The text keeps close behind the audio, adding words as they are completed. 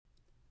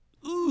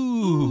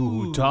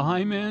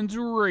Diamonds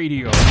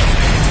Radio.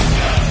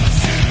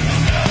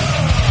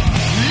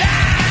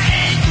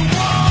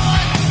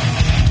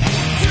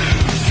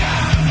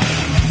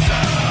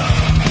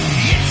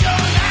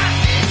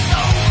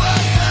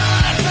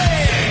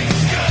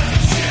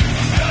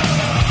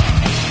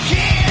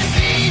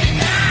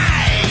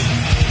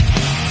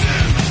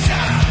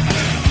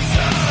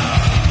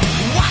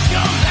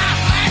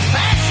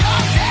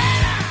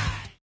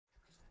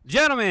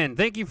 Gentlemen,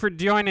 thank you for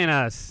joining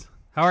us.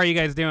 How are you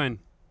guys doing?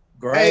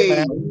 Great, hey,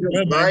 man.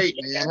 good, great,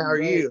 man. How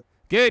are you?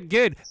 Good,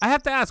 good. I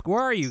have to ask,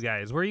 where are you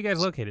guys? Where are you guys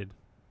located?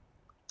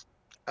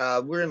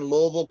 We're in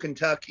Louisville,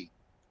 Kentucky.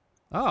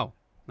 Oh,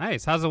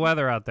 nice. How's the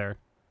weather out there?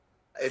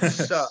 It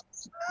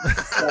sucks.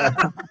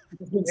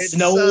 It's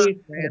snowy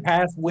sucks, for man. the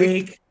past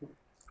week.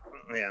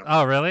 Yeah.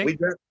 Oh, really?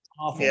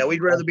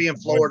 We'd rather be in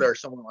Florida or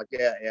something like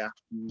that. Yeah.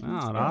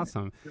 Oh,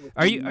 awesome.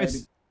 Are you?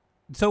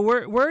 So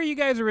where are you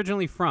guys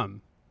originally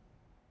from?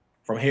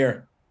 From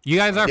here. You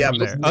guys are Yeah, from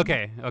there.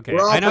 Okay. We're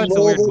all I know from it's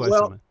a weird Louisville.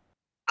 question. Well,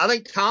 I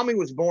think Tommy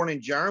was born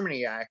in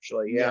Germany,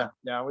 actually. Yeah.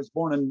 I was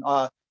born in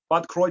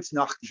Bad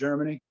Kreuznach,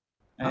 Germany,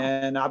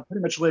 and I've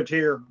pretty much lived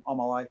here all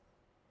my life.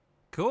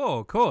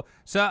 Cool.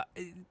 So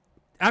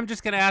I'm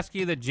just gonna ask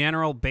you the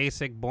general,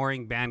 basic,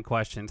 boring band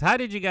questions. How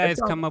did you guys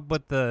come up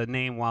with the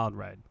name Wild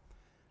Ride?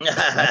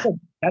 That's a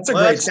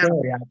Well, great that's kinda-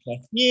 story,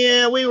 actually.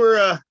 Yeah, we were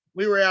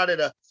out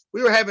at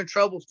we were having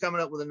troubles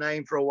coming up with a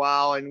name for a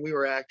while, and we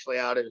were actually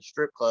out at a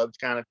strip club,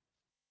 kind of,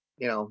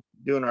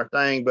 doing our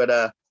thing.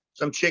 But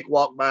some chick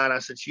walked by, and I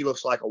said, "She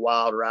looks like a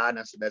wild ride." And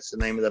I said, "That's the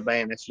name of the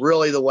band." It's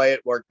really the way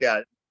it worked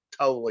out.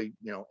 Totally,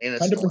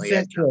 innocently.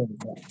 100% true.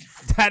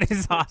 That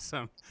is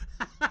awesome.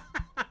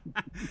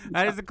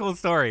 That is a cool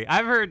story.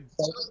 I've heard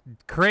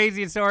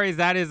crazy stories.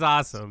 That is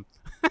awesome.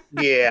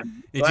 Yeah.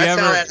 Did Well, you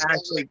that's how ever? that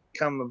actually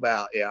come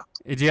about. Yeah.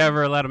 Did you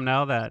ever let them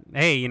know that?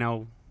 Hey,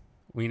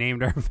 we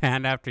named our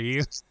band after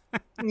you.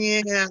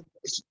 Yeah.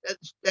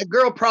 That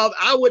girl probably,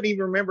 I wouldn't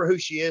even remember who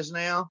she is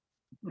now.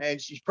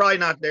 And she's probably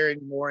not there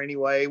anymore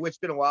anyway. It's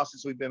been a while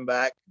since we've been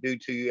back due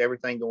to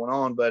everything going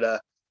on.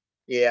 But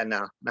yeah,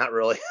 no, not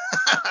really.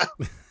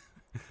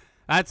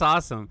 That's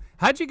awesome.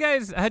 How'd you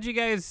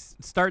guys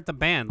start the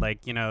band? Like,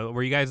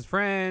 were you guys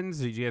friends?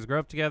 Did you guys grow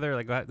up together?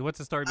 Like, what's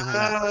the story behind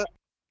that?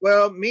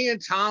 Well, me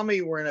and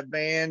Tommy were in a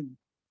band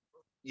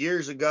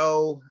years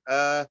ago.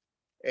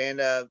 And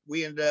the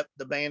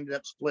band ended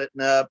up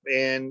splitting up,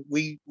 and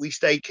we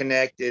stayed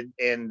connected.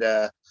 And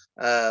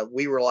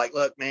we were like,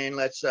 look, man,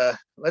 let's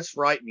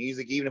write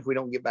music, even if we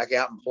don't get back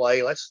out and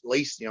play. Let's at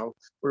least,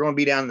 we're going to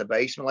be down in the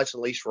basement. Let's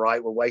at least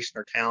write. We're wasting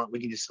our talent. We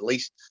can just at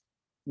least,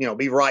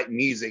 be writing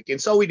music.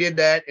 And so we did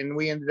that, and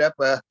we ended up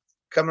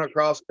coming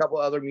across a couple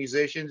other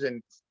musicians,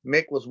 and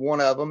Mick was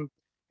one of them,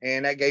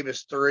 and that gave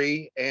us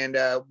three. And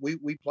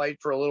we played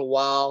for a little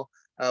while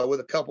with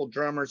a couple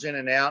drummers in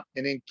and out,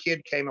 and then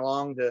Kid came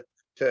along to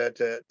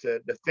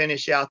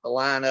finish out the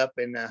lineup,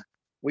 and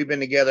we've been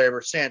together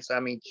ever since. I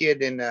mean,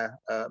 Kid and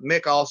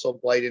Mick also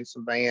played in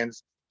some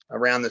bands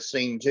around the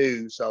scene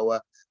too. So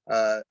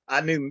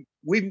I knew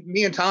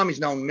me and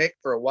Tommy's known Mick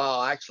for a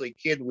while. Actually,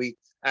 Kid, we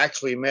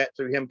actually met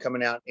through him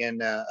coming out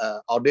and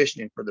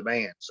auditioning for the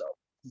band. So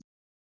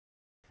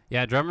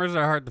Yeah, drummers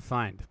are hard to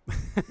find.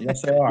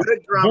 Yes, they are.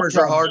 good drummers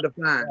are hard to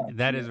find.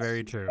 That is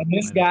very true. And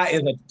this guy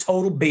is a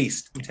total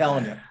beast. I'm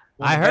telling you.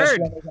 I One of the best heard.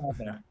 drummers out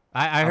there.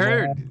 I I'm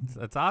heard. lying.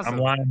 That's I'm awesome.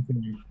 lying to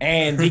you.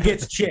 And he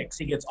gets chicks.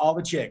 He gets all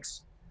the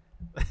chicks.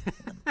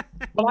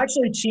 Well,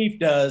 actually, Chief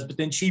does, but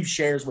then Chief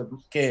shares with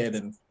Kid,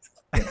 and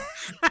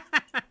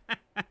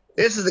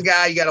This is the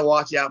guy you got to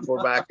watch out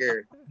for back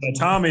here. And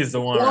Tommy's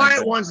the one.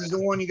 Quiet ones is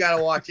the one you got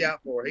to watch out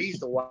for. He's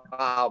the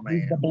wild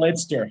he's man. the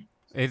blitzer.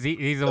 Is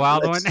he's a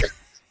wild one?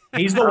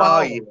 He's the Oh,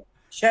 wild yeah. one.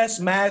 Chess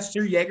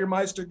master,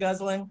 Jägermeister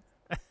guzzling.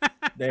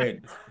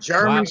 Dude.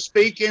 German Wow.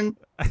 speaking.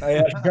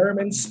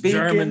 German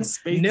speaking,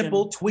 speaking.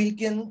 nipple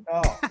tweaking.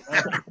 Oh,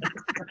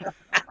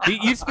 Do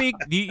you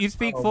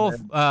speak full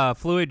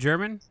fluid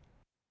German?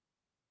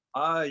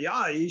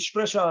 Ja, ich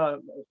spreche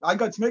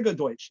ganz mega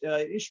Deutsch.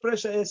 Ich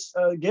spreche es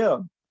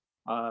gern.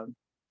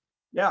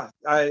 Yeah,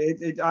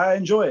 I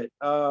enjoy it.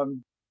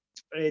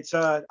 It's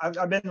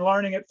I've been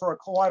learning it for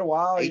quite a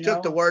while. He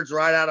took the words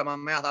right out of my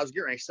mouth. I was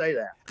getting ready to say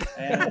that.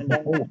 and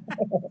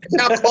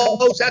That's how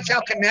close. That's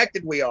how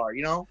connected we are.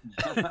 yeah.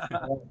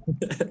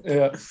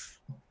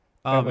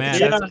 Oh man.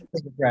 Yeah. That's,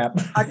 Crap.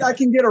 I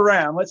can get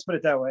around. Let's put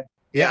it that way.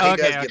 Yeah. he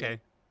does okay. get- Okay.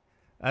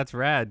 That's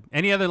rad.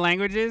 Any other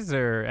languages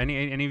or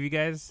any of you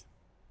guys?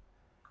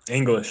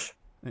 English.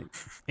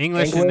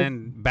 English and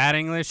then bad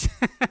English.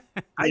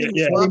 I use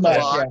Yeah, fluff a pretty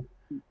much, lot.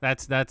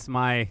 That's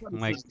my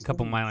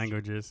couple of my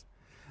languages.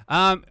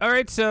 All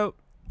right, so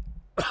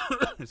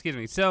excuse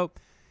me. So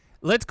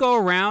let's go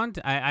around.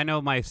 I know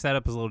my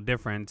setup is a little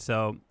different.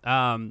 So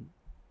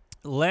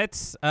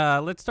let's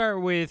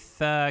start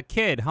with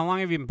Kid. How long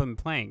have you been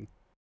playing?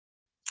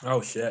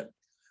 Oh shit.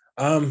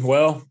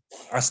 Well,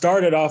 I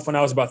started off when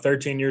I was about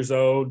 13 years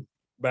old.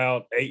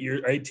 About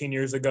 18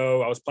 years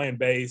ago, I was playing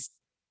bass.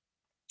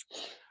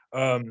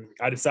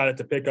 I decided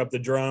to pick up the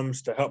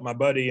drums to help my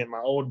buddy in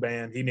my old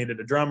band. He needed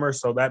a drummer,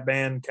 so that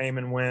band came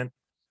and went.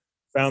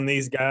 found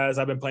these guys.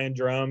 I've been playing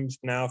drums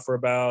now for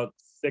about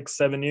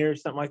 6-7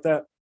 years, something like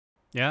that.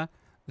 Yeah.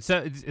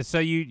 So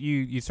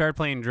you started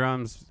playing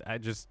drums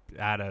just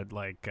out of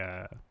like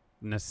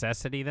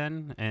necessity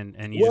then,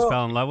 and you just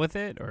fell in love with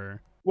it,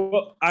 or?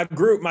 Well,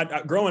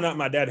 growing up,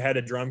 my dad had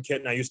a drum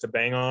kit, and I used to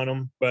bang on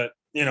them. But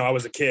I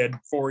was a kid,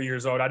 4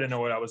 years old. I didn't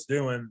know what I was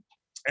doing,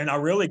 and I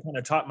really kind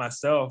of taught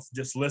myself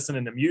just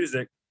listening to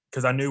music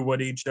because I knew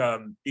what each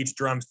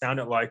drum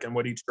sounded like and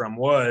what each drum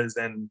was.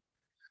 And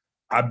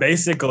I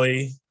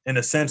basically, in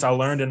a sense, I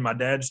learned in my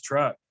dad's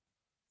truck,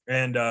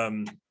 and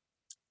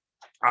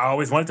I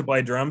always wanted to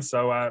play drums,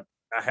 so I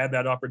had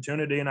that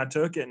opportunity and I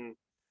took it, and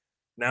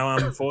now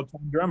I'm a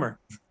full-time drummer.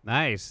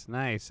 Nice. All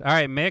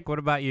right, Mick, what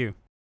about you?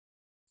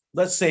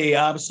 Let's see.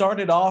 I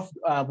started off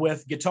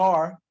with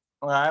guitar,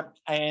 all right,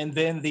 and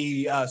then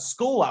the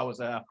school I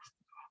was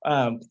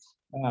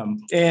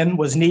in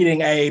was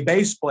needing a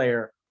bass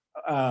player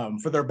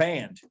for their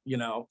band.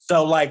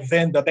 So like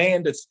then the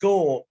band at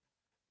school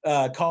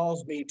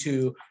calls me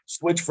to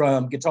switch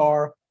from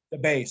guitar to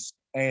bass,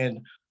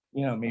 and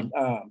I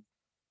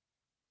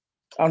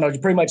don't know.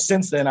 Pretty much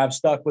since then, I've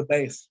stuck with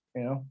bass.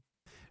 I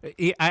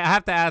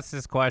have to ask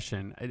this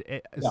question.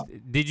 Yeah.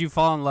 Did you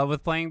fall in love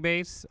with playing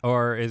bass,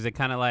 or is it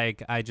kind of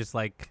like I just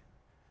like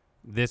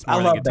this I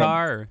more love than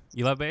guitar? Or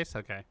you love bass?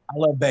 Okay. I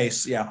love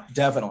bass. Yeah,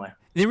 definitely.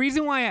 The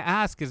reason why I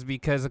ask is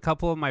because a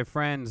couple of my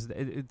friends,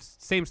 it's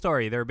same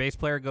story. Their bass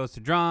player goes to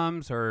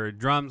drums, or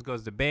drums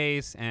goes to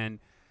bass, and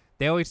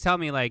they always tell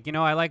me like,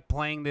 I like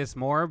playing this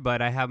more,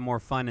 but I have more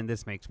fun, and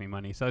this makes me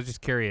money. So I was just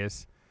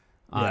curious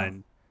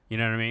on, you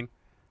know what I mean?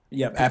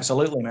 Yep,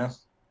 absolutely, man.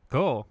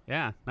 Cool.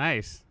 Yeah.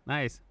 Nice.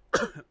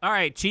 All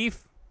right,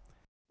 Chief.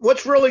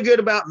 What's really good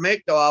about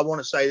Mick, though, I want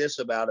to say this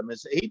about him,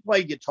 is that he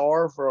played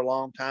guitar for a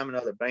long time in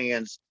other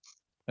bands.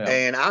 Yeah.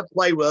 And I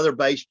played with other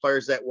bass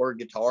players that were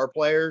guitar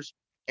players.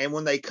 And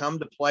when they come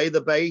to play the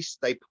bass,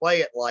 they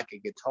play it like a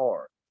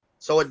guitar.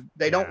 So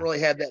they don't really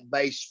have that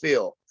bass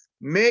feel.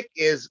 Mick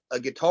is a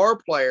guitar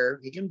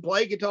player. He can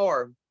play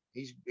guitar.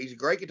 He's a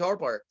great guitar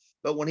player.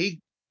 But when he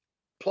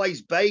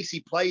plays bass, he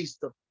plays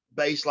the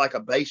bass like a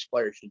bass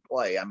player should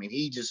play. I mean,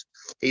 he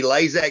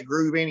lays that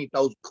groove in. He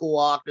throws cool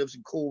octaves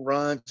and cool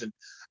runs. And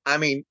I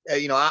mean,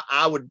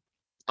 I would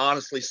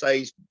honestly say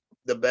he's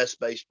the best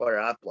bass player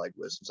I've played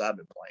with since I've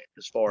been playing,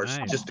 as far as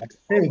just to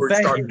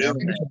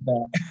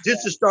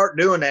start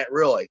doing that,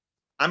 really.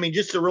 I mean,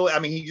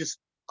 he just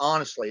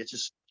honestly,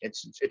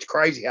 it's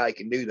crazy how he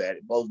can do that.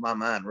 It blows my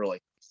mind, really.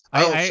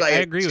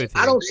 I agree with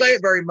you. I don't say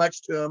it very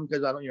much to him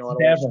because I don't want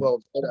to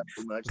swell it up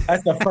too much.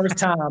 That's the first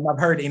time I've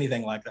heard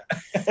anything like that.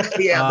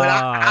 Yeah, but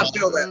I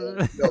feel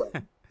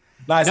that.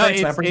 Nice. No,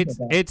 thanks,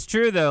 it's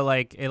true though.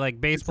 Like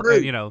bass,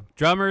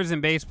 drummers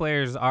and bass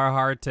players are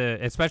hard to,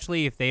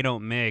 especially if they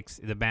don't mix.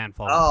 The band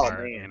falls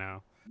apart. Man.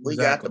 We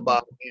got the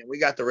bottom end. We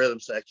got the rhythm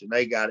section.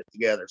 They got it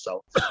together.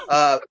 So,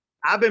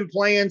 I've been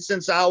playing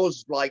since I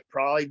was like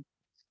probably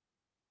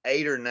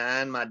 8 or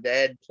 9. My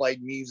dad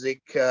played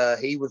music.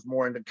 He was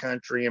more into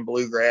country and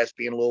bluegrass,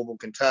 being Louisville,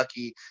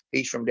 Kentucky.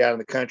 He's from down in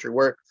the country.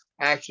 We're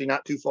actually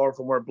not too far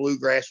from where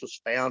bluegrass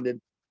was founded,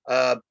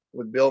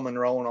 with Bill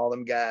Monroe and all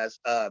them guys.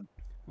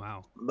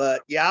 Wow.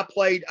 But yeah, I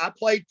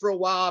played for a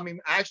while. I mean,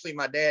 actually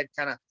my dad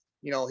kind of,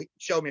 he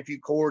showed me a few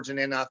chords, and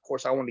then of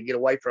course I wanted to get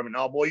away from it.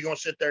 Oh boy, you're going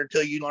to sit there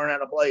until you learn how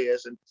to play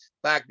this. And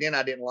back then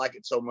I didn't like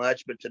it so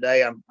much, but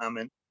today I'm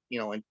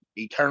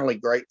eternally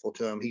grateful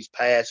to him. He's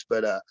passed,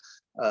 but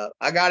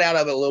I got out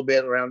of it a little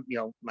bit around,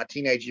 my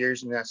teenage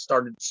years, and I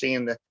started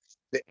seeing the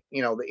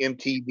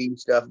MTV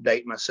stuff,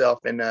 dating myself,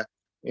 and the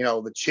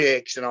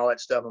chicks and all that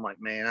stuff. I'm like,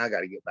 man, I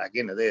got to get back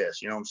into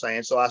this. You know what I'm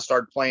saying? So I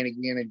started playing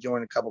again and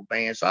joined a couple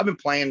bands. So I've been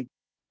playing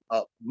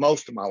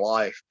most of my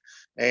life,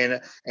 and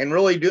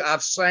really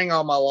I've sang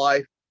all my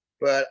life,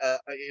 but a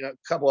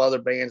couple other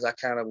bands I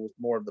kind of was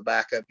more of the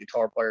backup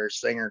guitar player,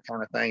 singer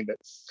kind of thing. But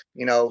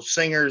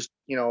singers,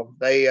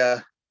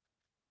 they're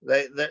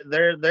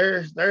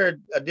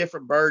a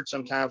different bird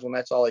sometimes when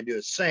that's all they do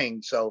is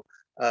sing. So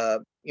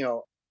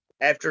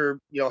after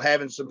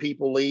having some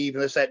people leave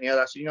and this, that, and the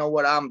other, I said, you know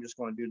what, I'm just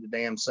going to do the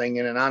damn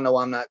singing, and I know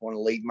I'm not going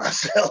to leave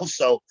myself.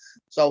 So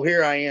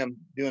here I am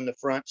doing the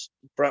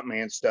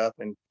frontman stuff,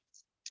 and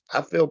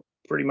I feel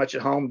pretty much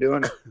at home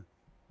doing it.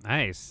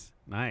 Nice.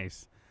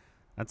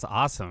 That's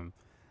awesome.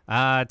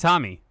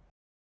 Tommy.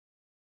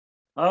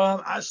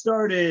 I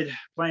started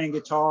playing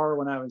guitar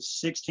when I was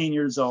 16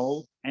 years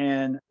old,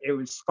 and it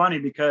was funny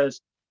because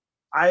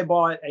I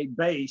bought a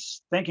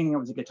bass thinking it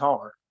was a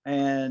guitar,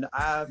 and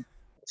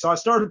so I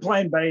started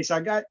playing bass. I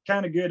got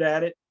kind of good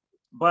at it,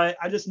 but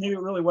I just knew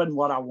it really wasn't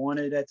what I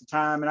wanted at the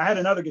time. And I had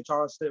another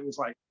guitarist that was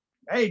like,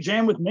 hey,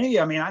 jam with me.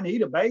 I mean, I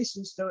need a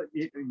bassist. So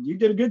you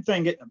did a good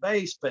thing getting a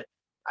bass, but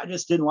I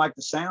just didn't like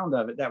the sound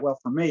of it that well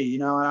for me,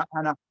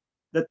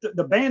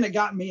 the band that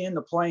got me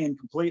into playing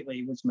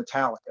completely was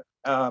Metallica.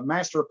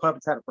 Master of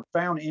Puppets had a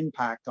profound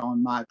impact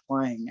on my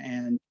playing,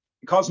 and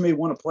it caused me to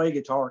want to play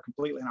guitar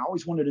completely. And I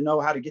always wanted to know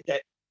how to get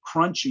that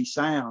crunchy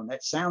sound,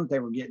 that sound they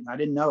were getting. I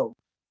didn't know.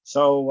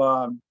 So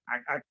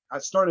I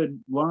started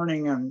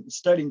learning and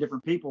studying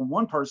different people. And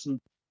one person,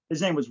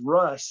 his name was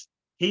Russ.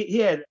 he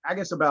had, I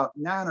guess, about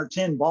 9 or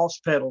 10 Boss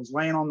pedals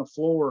laying on the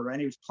floor, and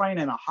he was playing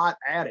in a hot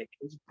attic.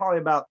 It was probably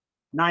about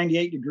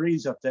 98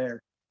 degrees up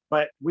there,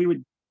 but we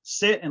would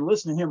sit and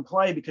listen to him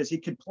play because he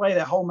could play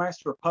that whole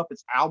Master of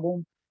Puppets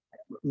album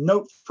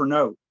note for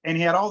note, and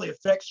he had all the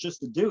effects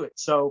just to do it.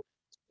 So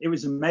it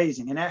was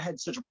amazing, and that had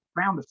such a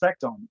profound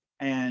effect on me.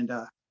 And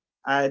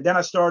then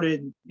I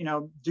started,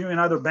 doing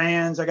other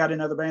bands. I got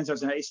in other bands. I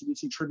was in an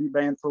AC/DC tribute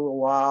band for a little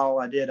while.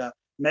 I did a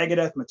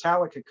Megadeth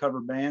Metallica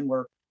cover band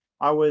where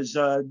I was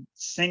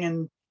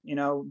singing,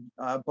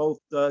 both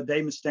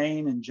Dave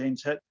Mustaine and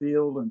James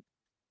Hetfield, and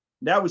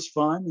that was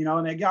fun,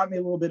 and it got me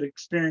a little bit of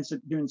experience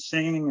at doing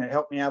singing. It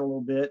helped me out a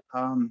little bit.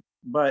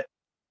 But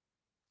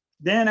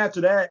then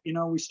after that,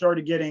 we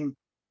started getting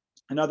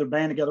another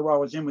band together where I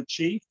was in with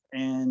Chief,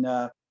 and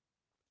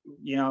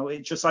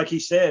it just like he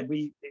said,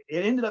 it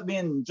ended up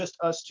being just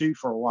us two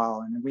for a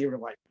while, and we were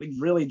like, we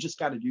really just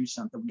got to do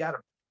something. We got to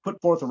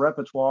put forth a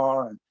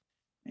repertoire and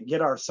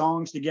get our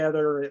songs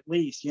together at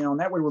least, and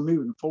that way we're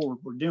moving forward,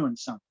 we're doing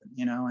something,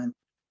 and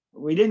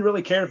we didn't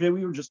really care if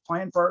we were just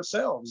playing for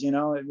ourselves,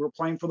 we're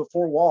playing for the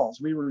four walls.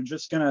 We were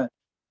just gonna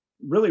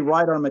really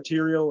write our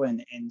material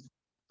and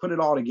put it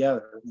all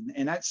together,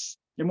 and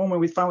when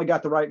we finally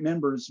got the right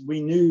members,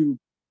 we knew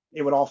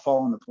it would all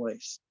fall into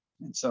place,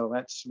 and so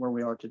that's where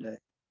we are today.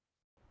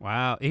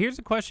 Wow. Here's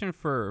a question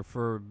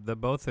for the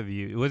both of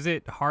you. Was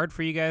it hard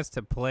for you guys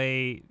to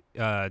play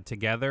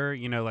together?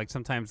 Like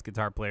sometimes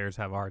guitar players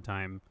have a hard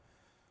time,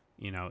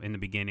 in the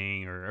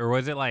beginning, or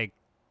was it like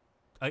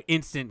an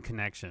instant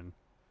connection?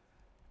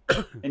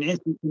 An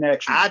instant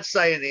connection. I'd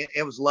say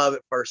it was love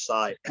at first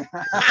sight.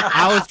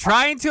 I was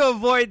trying to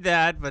avoid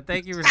that, but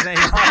thank you for saying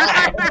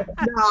that.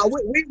 No,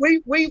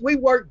 we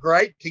work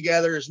great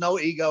together. There's no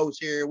egos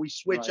here. We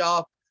switch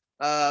off.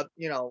 We're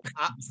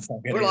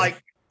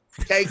like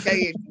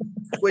KK and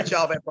switch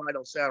off. That probably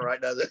don't sound right,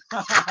 does it?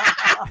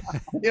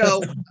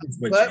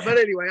 But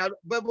anyway,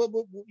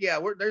 yeah,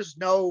 there's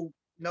no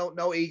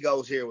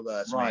egos here with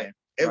us, right. Man.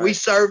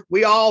 Right.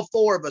 We all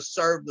four of us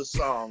serve the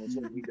song is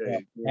what we do.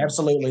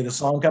 Absolutely. The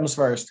song comes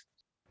first.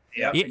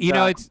 Yeah.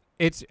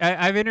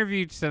 I've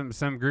interviewed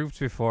some groups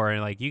before,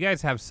 and like you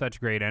guys have such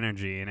great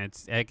energy, and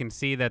I can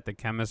see that the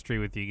chemistry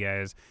with you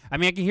guys. I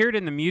mean, I can hear it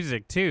in the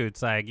music too.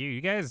 It's like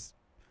you guys,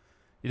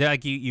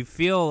 like you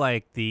feel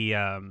like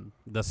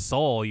the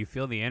soul, you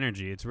feel the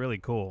energy. It's really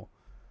cool.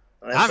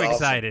 That's I'm awesome.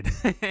 excited.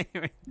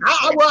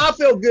 I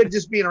feel good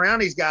just being around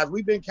these guys.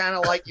 We've been kind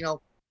of like,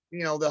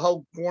 the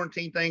whole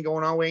quarantine thing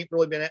going on. We ain't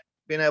really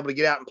been able to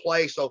get out and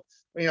play. So,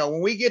 when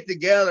we get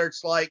together,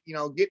 it's like,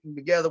 getting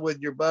together with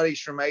your buddies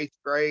from 8th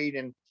grade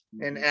and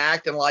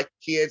acting like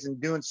kids and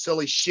doing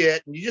silly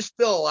shit. And you just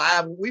feel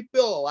alive. We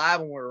feel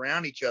alive when we're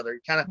around each other.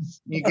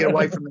 You get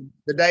away from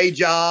the day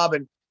job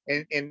and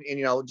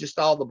just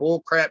all the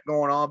bull crap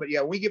going on. But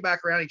yeah, when we get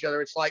back around each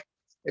other, it's like,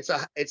 it's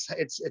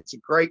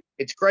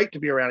great to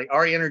be around.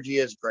 Our energy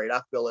is great. I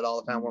feel it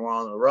all the time when we're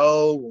on the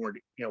road, when we're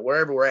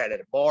wherever we're at a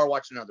bar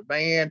watching another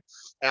band,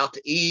 out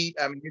to eat.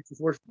 I mean,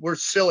 we're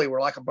silly.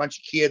 We're like a bunch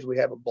of kids. We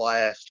have a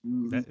blast.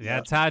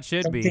 That's how it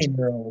should be.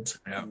 17-year-olds.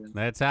 Yeah.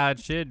 That's how it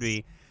should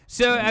be.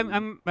 So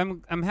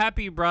I'm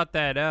happy you brought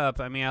that up.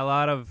 I mean, a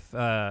lot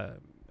of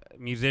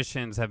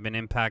musicians have been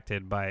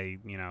impacted by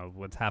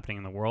what's happening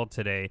in the world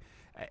today.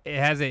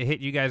 Has it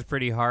hit you guys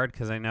pretty hard?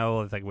 Because I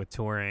know it's like with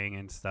touring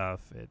and stuff,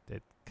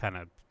 it kind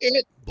of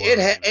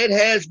it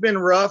has been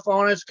rough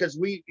on us because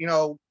we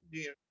going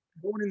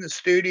in the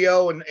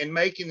studio and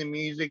making the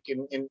music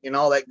and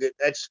all that good,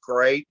 that's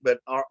great, but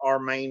our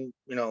main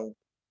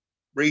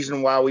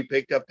reason why we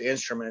picked up the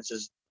instruments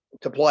is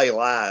to play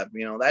live.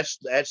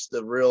 That's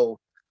the real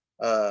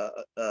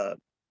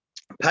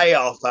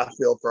payoff, I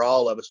feel, for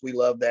all of us. We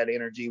love that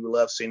energy. We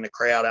love seeing the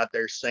crowd out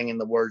there singing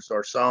the words to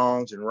our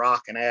songs and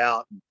rocking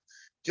out, and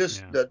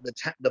just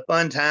the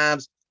fun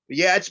times. But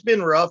yeah, it's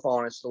been rough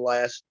on us the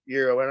last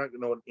year. I don't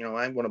know,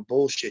 I ain't going to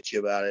bullshit you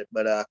about it,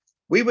 but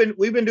we've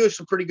been doing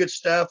some pretty good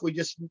stuff. We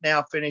just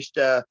now finished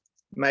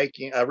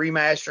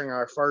remastering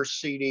our first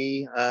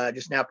CD.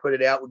 Just now put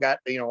it out. We got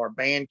our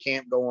band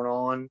camp going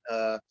on.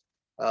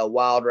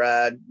 Wild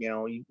Ride,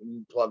 you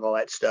can plug all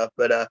that stuff,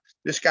 but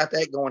just got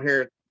that going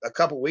here a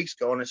couple of weeks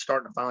ago, and it's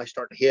finally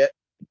starting to hit.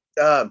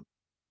 And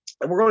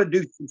we're going to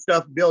do some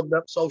stuff building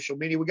up social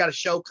media. We got a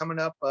show coming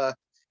up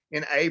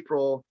in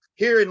April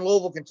here in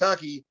Louisville,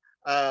 Kentucky.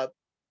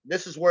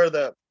 This is where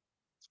the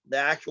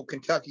actual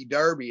Kentucky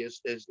Derby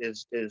is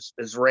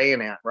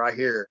ran at right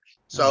here.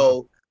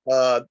 So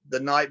the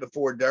night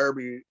before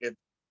Derby, if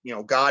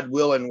God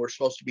willing, we're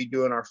supposed to be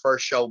doing our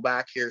first show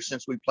back here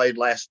since we played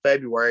last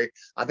February.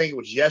 I think it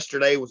was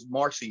yesterday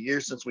marks a year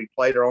since we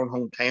played our own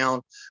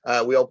hometown.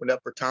 We opened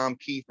up for Tom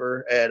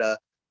Kiefer at a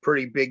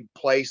pretty big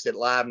place that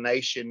Live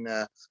Nation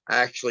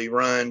actually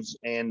runs,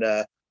 and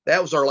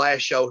that was our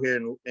last show here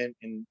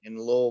in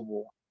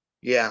Louisville.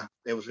 Yeah,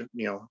 it was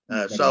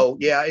so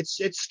yeah,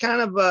 it's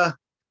kind of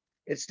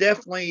it's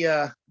definitely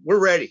we're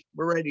ready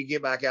to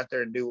get back out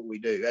there and do what we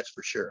do. That's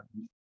for sure.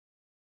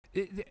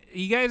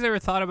 You guys ever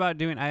thought about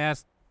doing? I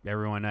asked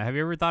everyone. Have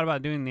you ever thought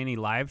about doing any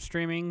live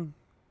streaming?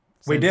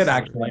 We did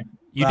actually.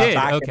 You did?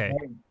 back in Okay.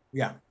 the day.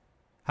 Yeah,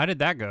 How did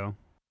that go?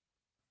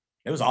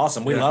 it was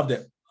awesome. We Yeah. loved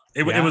it.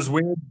 It Yeah. was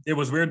weird. It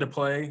was weird to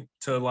play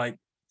to like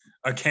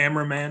a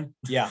cameraman,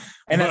 Yeah,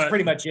 and that's But-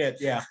 pretty much it.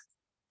 Yeah,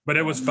 but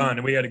it was fun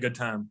and we had a good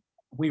time.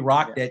 we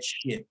rocked that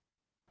shit.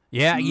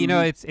 Yeah, you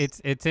know,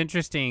 Mm-hmm. it's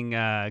interesting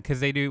because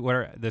they do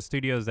where the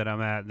studios that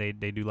I'm at, they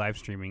do live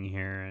streaming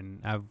here,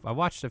 and I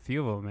watched a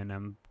few of them, and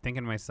I'm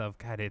thinking to myself,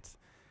 God, it's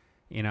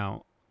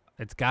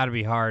it's got to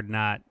be hard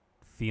not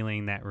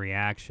feeling that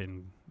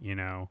reaction,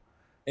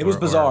 It was Or-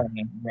 bizarre, or-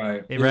 man.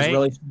 Right. It Right? was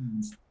really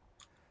strange. You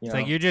It's know?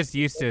 like you're just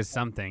used to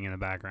something in the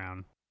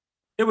background.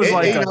 It was It-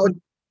 like you know,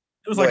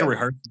 it was like a Go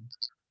rehearsal.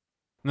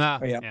 Nah,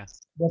 Oh, yeah. yeah.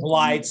 with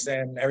lights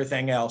and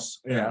everything else.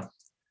 Yeah.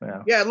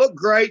 Yeah. Yeah, it looked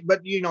great,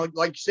 but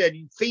like you said,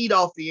 you feed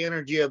off the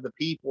energy of the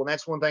people, and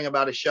that's one thing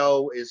about a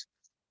show is,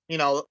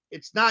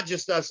 it's not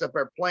just us up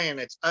there playing;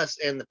 it's us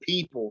and the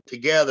people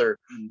together.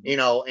 And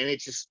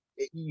it's just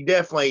you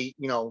definitely,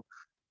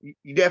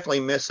 you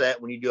definitely miss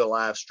that when you do a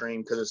live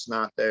stream because it's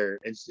not there.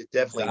 It's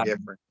definitely Exactly.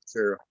 different.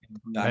 Sure.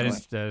 That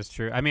is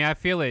true. I mean, I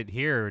feel it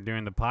here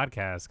during the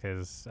podcast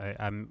because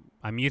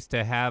I'm used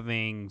to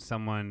having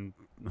someone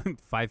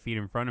 5 feet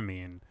in front of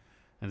me, and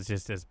it's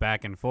just this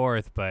back and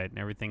forth. But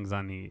everything's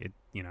on the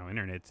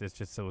internet. It's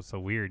just so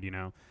weird.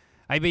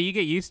 I bet you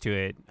get used to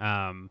it.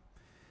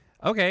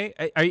 Okay.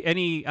 Are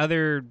any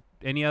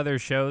other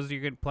shows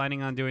you're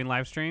planning on doing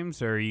live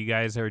streams, or you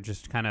guys are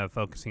just kind of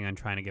focusing on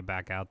trying to get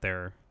back out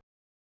there?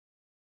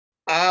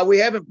 We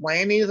haven't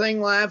planned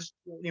anything live,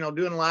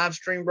 doing live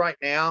stream right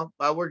now.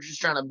 We're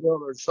just trying to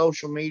build our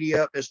social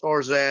media up as far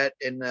as that,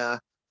 and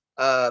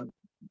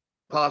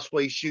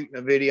possibly shooting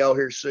a video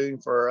here soon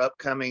for our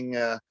upcoming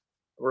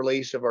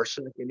release of our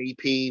second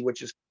EP,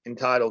 which is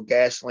entitled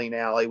Gasoline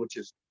Alley, which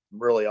is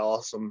really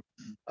awesome.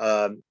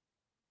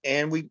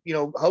 And we,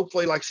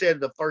 hopefully, like I said,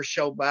 the first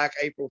show back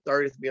April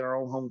 30th will be in our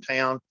own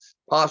hometown.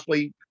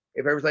 Possibly,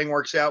 if everything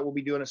works out, we'll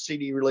be doing a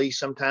CD release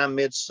sometime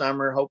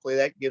midsummer. Hopefully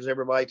that gives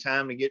everybody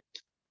time to get,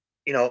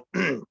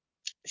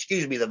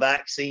 excuse me, the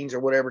vaccines or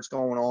whatever's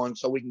going on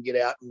so we can get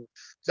out. And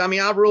I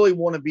mean, I really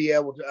want to be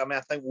able to, I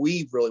think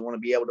we really want to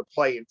be able to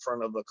play in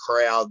front of a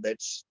crowd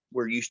that's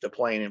we're used to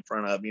playing in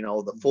front of,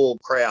 the full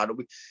crowd.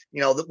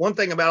 The one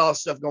thing about all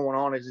this stuff going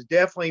on is it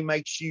definitely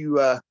makes you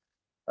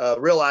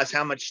realize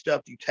how much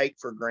stuff you take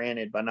for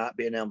granted by not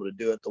being able to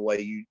do it the way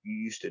you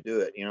used to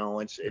do it.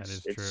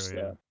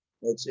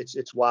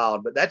 It's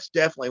wild, but that's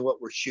definitely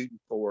what we're shooting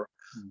for,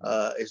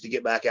 is to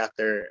get back out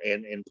there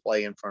and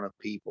play in front of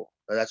people.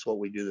 That's what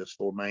we do this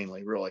for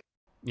mainly, really.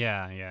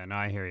 Yeah. No,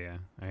 I hear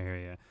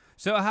you.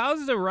 So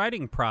how's the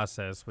writing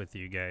process with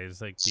you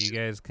guys? Like, do you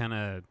guys kind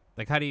of,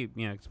 like, how do you,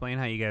 explain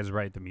how you guys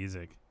write the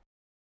music?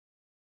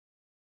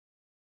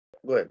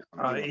 Good.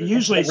 It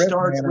usually riff,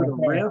 starts man, with a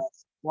right there. riff.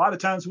 A lot of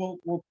times we'll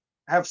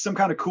have some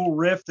kind of cool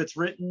riff that's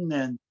written,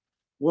 and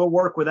we'll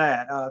work with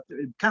that.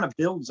 It kind of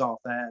builds off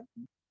that.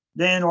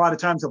 Then a lot of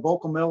times a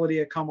vocal melody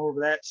will come over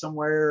that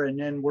somewhere, and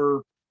then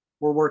we're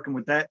working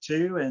with that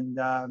too. And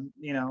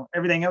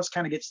everything else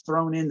kind of gets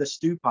thrown in the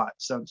stew pot,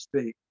 so to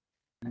speak.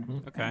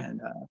 Okay.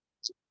 And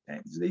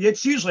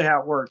it's usually how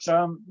it works.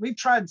 We've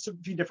tried a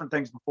few different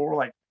things before,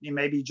 like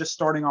maybe just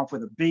starting off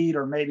with a beat,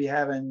 or maybe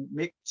having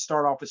Mick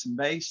start off with some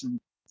bass and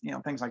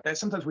things like that.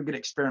 Sometimes we get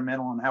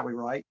experimental on how we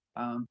write,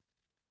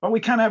 but we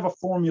kind of have a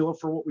formula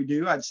for what we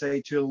do. I'd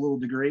say to a little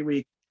degree,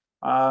 we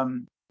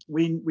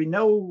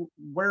know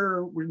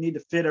where we need to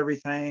fit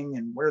everything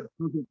and where the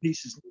puzzle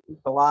pieces need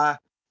to lie.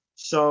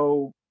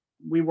 So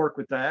we work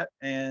with that,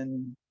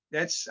 and I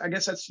guess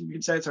you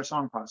could say it's our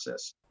song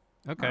process.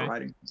 Okay.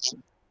 Writing.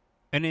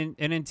 And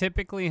then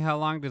typically, how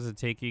long does it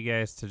take you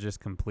guys to just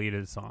complete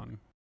a song?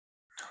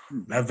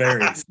 That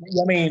varies.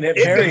 I mean, it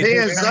It varies. depends. It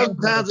varies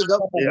Sometimes a it goes-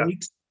 couple yeah.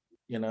 weeks,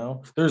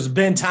 there's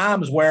been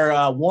times where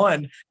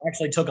one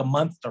actually took a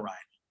month to write,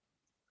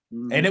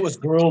 and it was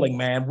grueling,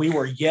 man. We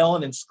were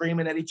yelling and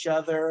screaming at each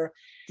other,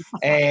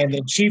 and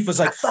the chief was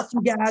like, "Fuck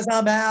you guys,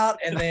 I'm out."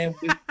 And then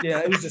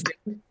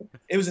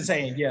it was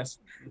insane. Yes,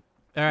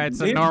 All right,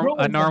 so It's a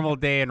really- normal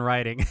day in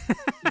writing.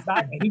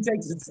 exactly. He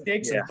takes his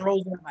sticks Yeah. and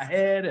throws them at my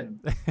head, and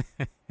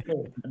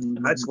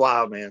That's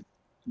wild, man.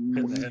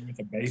 With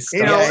the bass You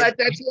stuff. know,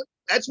 Yeah.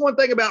 that's one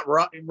thing about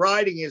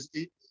writing is,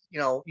 you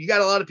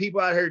got a lot of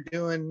people out here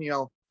doing,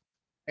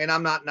 and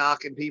I'm not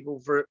knocking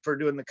people for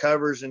doing the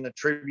covers and the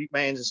tribute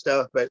bands and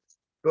stuff, but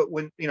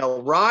when,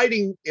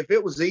 writing, if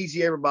it was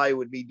easy, everybody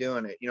would be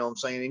doing it, you know what I'm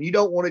saying? And you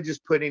don't want to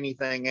just put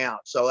anything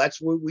out. So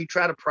that's what we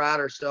try to pride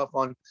ourselves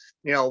on,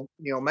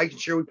 making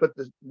sure we put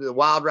the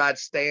Wild Ride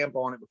stamp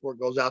on it before it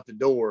goes out the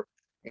door.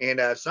 And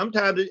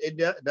sometimes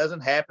it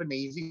doesn't happen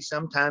easy.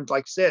 Sometimes,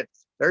 like I said,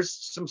 there's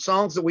some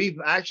songs that we've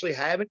actually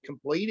haven't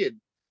completed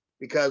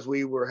because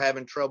we were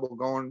having trouble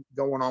going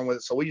on with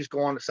it. So we just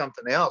go on to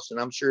something else. And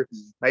I'm sure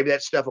maybe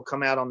that stuff will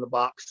come out on the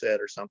box set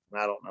or something.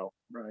 I don't know.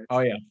 Right. oh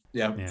yeah,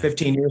 Yeah.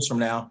 15 years from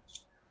now,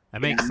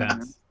 That makes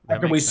sense. That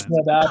after we makes sense.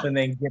 split up and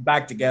then get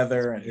back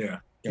together, and Yeah.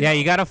 Yeah,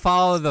 you got to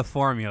follow the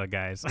formula,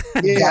 guys.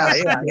 Yeah.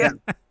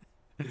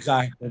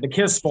 exactly the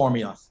KISS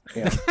formula.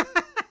 Yeah,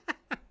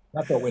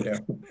 that's what we do.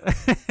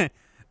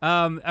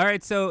 All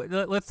right, so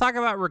let's talk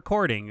about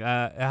recording.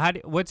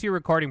 What's your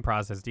recording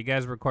process? Do you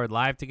guys record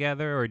live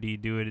together, or do you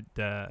do it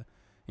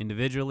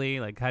individually?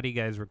 Like, how do you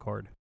guys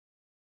record?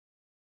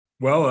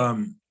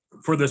 Well,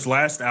 for this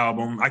last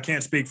album, I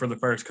can't speak for the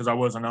first because I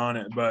wasn't on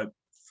it, but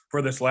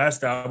for this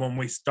last album,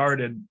 we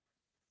started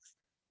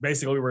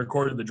basically we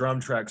recorded the drum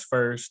tracks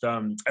first.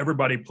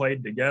 Everybody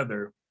played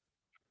together.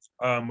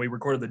 We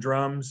recorded the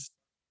drums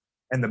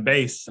and the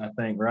bass, I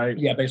think, right?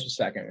 Yeah, bass was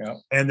second. Yeah.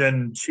 And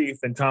then Chief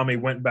and Tommy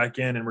went back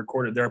in and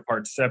recorded their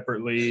parts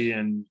separately,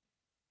 and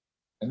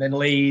then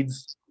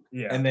leads.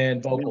 Yeah. And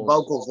then vocals.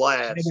 Vocals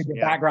last. And then we did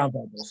Yeah. background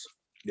vocals.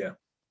 Yeah.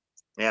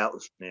 Yeah, it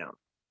was, yeah.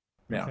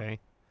 Yeah. Okay.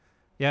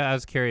 Yeah, I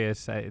was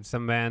curious.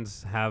 Some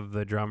bands have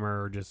the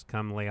drummer just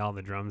come lay all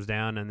the drums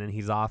down, and then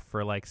he's off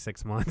for like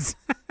 6 months.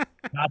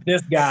 Not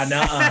this guy.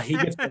 Nuh-uh. He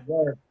gets to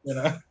work. You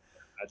know,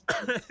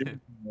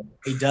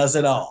 he does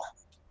it all.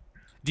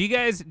 Do you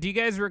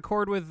guys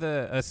record with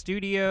a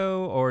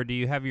studio, or do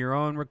you have your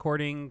own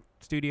recording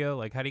studio?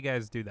 Like, how do you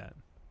guys do that?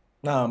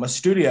 No, my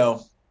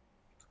studio.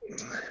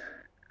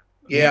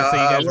 Yeah. So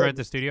you guys look, rent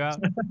the studio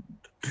out?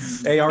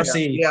 ARC.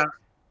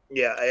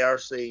 Yeah,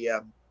 ARC.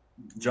 Yeah.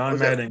 John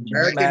Was it Madden.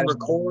 American Madden.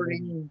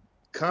 Recording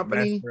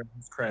Company. Master of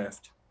his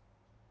craft.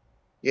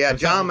 Yeah,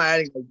 What's John that?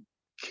 Madden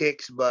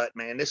kicks butt,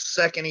 man. This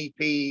second EP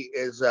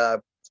is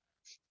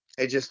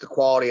it's just the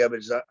quality of it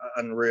is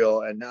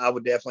unreal, and I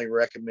would definitely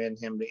recommend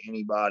him to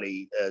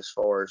anybody as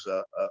far as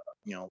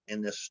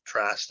in this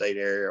tri-state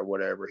area or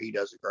whatever. He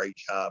does a great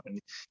job,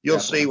 and you'll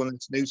see when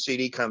this new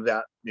CD comes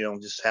out,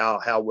 just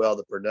how well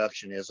the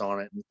production is on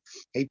it. And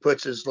he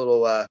puts his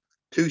little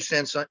 2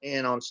 cents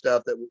in on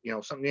stuff that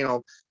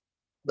something.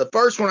 The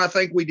first one I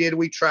think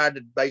we tried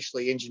to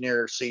basically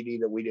engineer a CD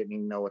that we didn't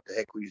even know what the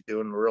heck we was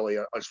doing really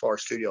as far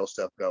as studio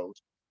stuff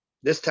goes.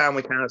 This time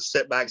we kind of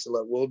sit back and said,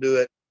 look, we'll do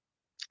it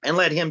and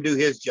let him do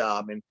his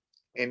job. And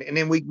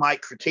then we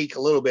might critique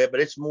a little bit, but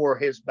it's more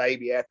his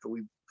baby after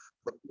we've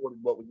recorded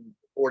what we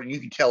recorded. And you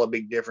can tell a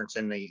big difference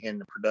in the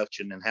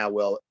production and how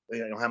well,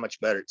 how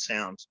much better it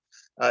sounds.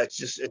 It's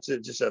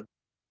just a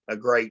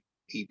great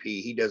EP.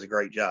 He does a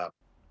great job.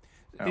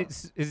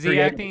 Is he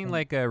acting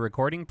like a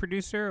recording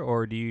producer,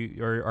 or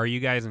are you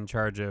guys in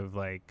charge of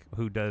like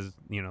who does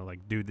like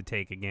do the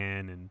take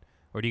again,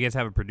 or do you guys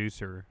have a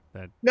producer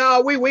that?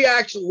 No, we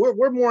actually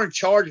we're more in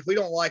charge. If we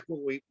don't like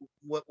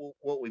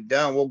what we've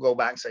done, we'll go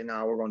back and say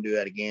no, we're going to do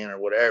that again or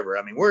whatever.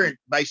 I mean, we're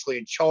basically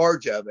in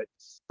charge of it,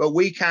 but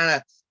we kind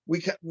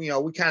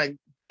of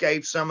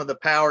gave some of the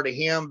power to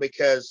him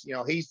because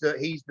he's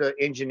the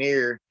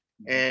engineer.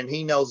 And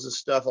he knows this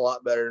stuff a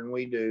lot better than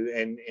we do,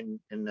 and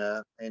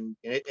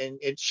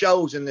it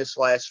shows in this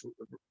last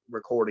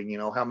recording.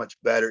 How much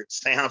better it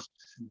sounds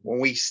when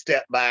we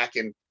step back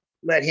and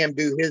let him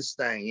do his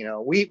thing.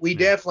 We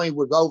definitely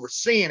was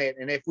overseeing it,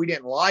 and if we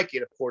didn't like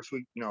it, of course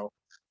we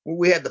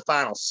had the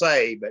final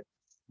say. But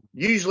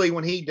usually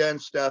when he done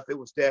stuff, it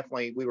was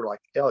definitely we were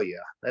like, hell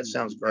yeah, that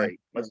sounds great.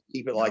 Let's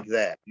keep it like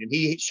that. And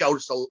he showed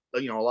us a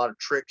lot of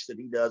tricks that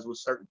he does with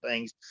certain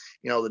things,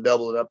 the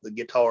doubling up the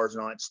guitars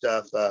and all that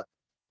stuff.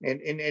 And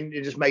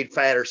it just made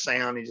fatter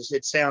sound.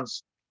 It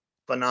sounds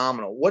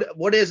phenomenal.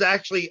 What is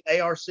actually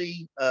ARC?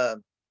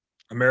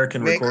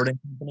 American mix? Recording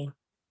Company.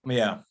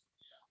 Yeah.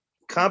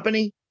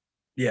 Company?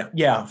 Yeah.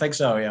 Yeah, I think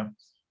so. Yeah.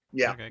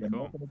 Yeah. Okay,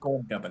 cool.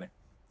 Recording company.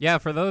 Yeah,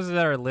 for those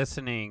that are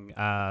listening,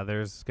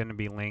 there's going to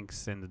be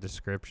links in the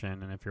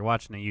description, and if you're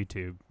watching the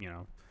YouTube,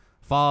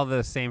 follow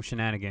the same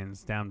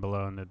shenanigans down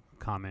below in the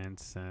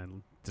comments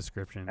and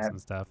descriptions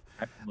and stuff.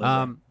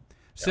 Absolutely.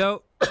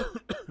 So,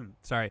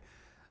 sorry.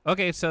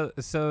 Okay, so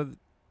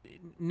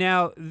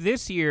now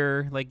this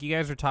year, like you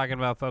guys were talking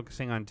about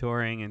focusing on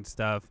touring and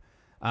stuff,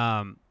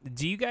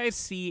 do you guys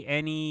see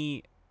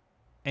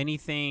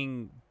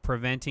anything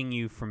preventing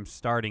you from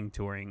starting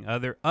touring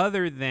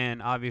other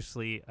than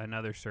obviously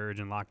another surge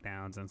in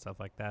lockdowns and stuff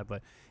like that,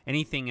 but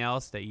anything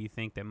else that you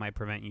think that might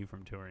prevent you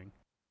from touring?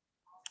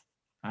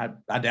 I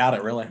doubt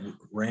it really.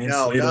 Rain,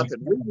 No, sleet,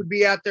 nothing. We would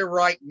be out there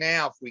right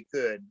now if we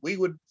could. We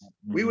would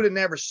have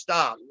never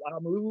stopped. I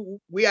mean,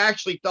 we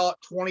actually thought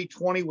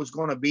 2020 was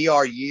going to be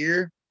our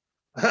year.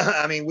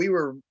 I mean,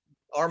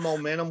 our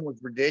momentum was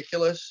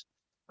ridiculous.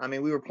 I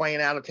mean, we were playing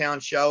out of town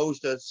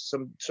shows to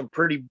some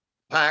pretty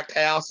packed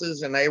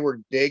houses, and they were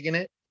digging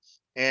it.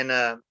 And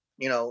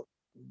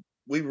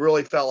we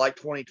really felt like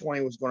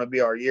 2020 was going to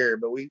be our year.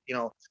 But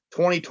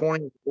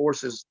 2020 of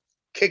course has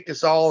kicked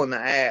us all in the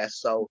ass.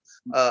 So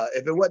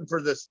if it wasn't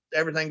for this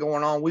everything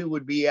going on, we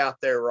would be out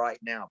there right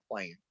now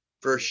playing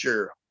for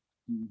sure.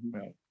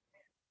 Right.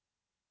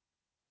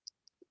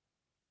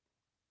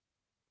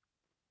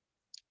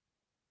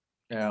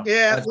 Yeah.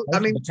 Yeah, That's I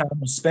mean, the time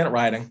was spent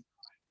writing.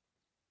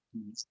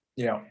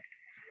 Yeah.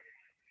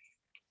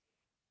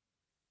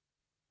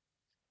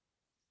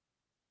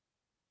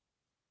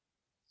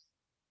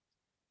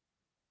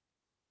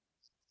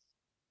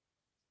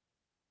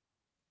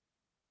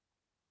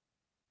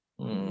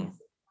 Hmm.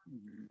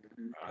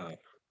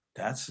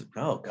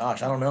 Oh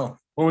gosh, I don't know.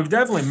 Well, we've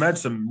definitely met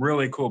some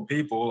really cool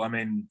people. I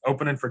mean,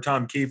 opening for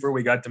Tom Kiefer,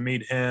 we got to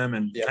meet him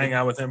and hang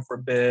out with him for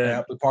a bit.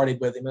 Yeah, we partied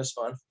with him. It was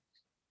fun.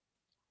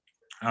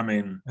 I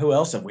mean, who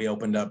else have we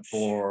opened up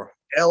for?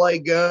 LA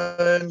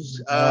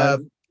Guns,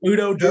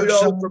 Udo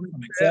from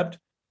Accept.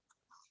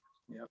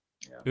 Yep.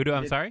 Udo,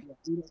 I'm sorry?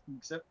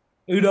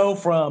 Udo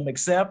from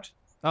Accept.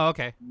 Oh,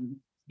 okay.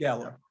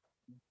 Yeah.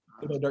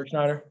 Udo Dirk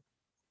Schneider.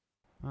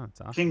 Oh,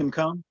 that's awesome. Kingdom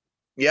Come.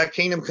 Yeah,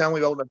 Kingdom Come.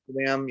 We opened up for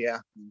them. Yeah.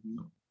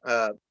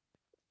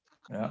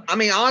 Yeah. I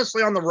mean,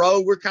 honestly, on the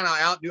road, we're kind of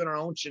out doing our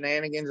own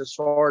shenanigans as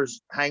far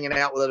as hanging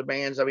out with other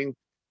bands. I mean,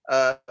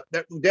 there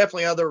are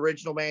definitely other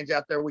original bands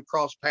out there we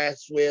cross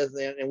paths with,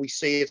 and we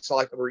see it's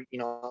like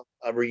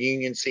a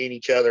reunion, seeing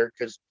each other,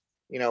 because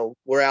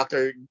we're out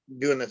there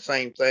doing the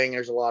same thing.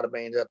 There's a lot of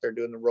bands out there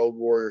doing the Road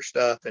Warrior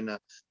stuff, and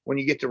when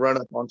you get to run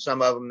up on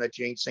some of them that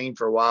you ain't seen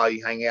for a while,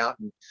 you hang out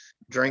and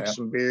drink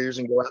some beers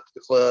and go out to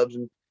the clubs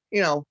and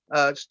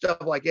stuff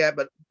like that.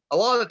 But a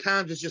lot of the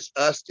times it's just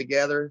us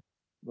together.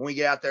 When we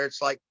get out there,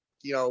 it's like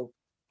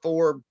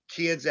 4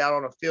 kids out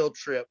on a field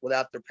trip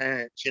without their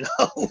parents.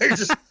 We're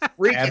just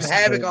wreaking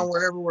havoc on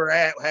wherever we're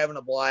at, having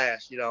a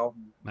blast.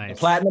 Nice.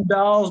 Platinum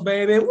Dolls,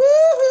 baby.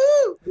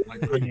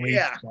 Woohoo!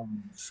 Yeah.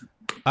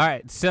 All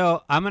right,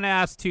 so I'm going to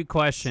ask 2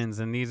 questions,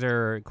 and these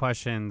are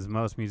questions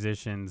most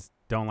musicians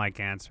don't like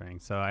answering,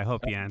 so I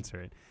hope you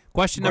answer it.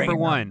 Question number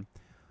 1,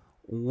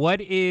 what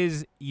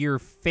is your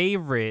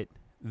favorite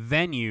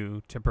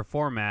venue to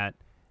perform at?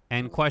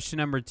 And question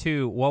number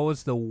 2, what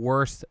was the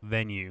worst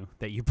venue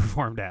that you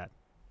performed at?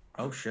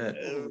 Oh, shit.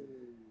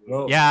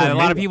 well, Yeah, a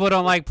lot of people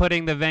don't like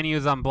putting the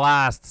venues on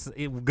blast,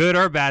 good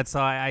or bad, so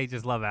I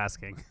just love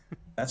asking.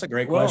 That's a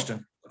great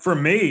question. For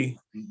me,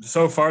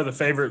 so far,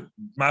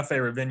 my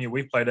favorite venue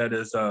we played at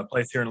is a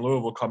place here in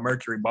Louisville called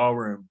Mercury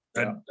Ballroom.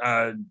 Yeah.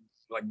 At,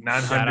 like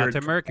 900 Shout out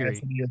to Mercury.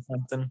 or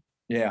something.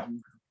 Yeah.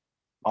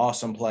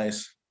 Awesome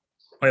place.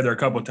 Played there a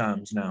couple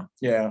times now.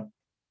 Yeah.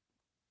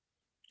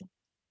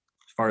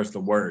 As far as the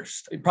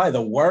worst, Probably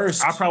the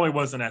worst. I probably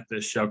wasn't at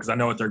this show because I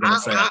know what they're going to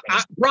say.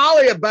 I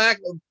probably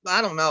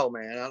I don't know,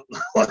 man. I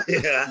don't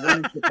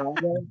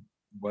know.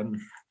 Wasn't.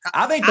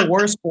 I think the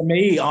worst for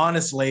me,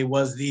 honestly,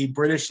 was the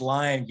British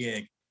Lion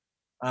gig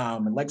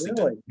in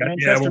Lexington.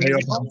 Yeah, when we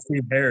opened with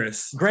Steve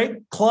Harris.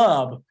 Great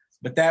club,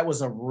 but that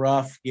was a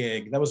rough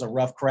gig. That was a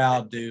rough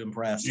crowd to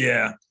impress.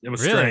 Yeah, it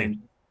was Really? strange.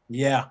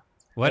 Yeah.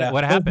 What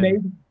Yeah.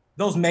 happened?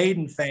 Those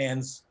Maiden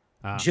fans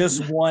Ah.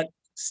 just want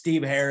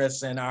Steve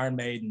Harris and Iron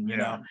Maiden,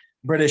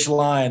 British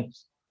Lion.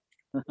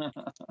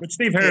 But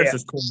Steve Harris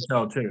is cool as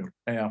hell too.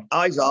 Yeah.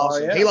 Oh, he's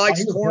awesome. yeah. He likes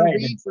He was corned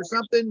great. beef or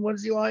something. What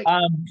does he like?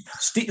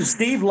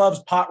 Steve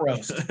loves pot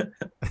roast.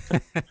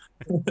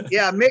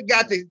 Yeah, Mick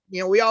got to,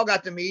 we all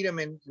got to meet him,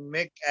 and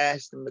Mick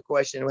asked him the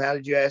question, how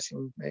did you ask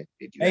him?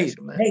 Did you ask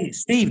him that? Hey,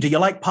 Steve, do you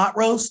like pot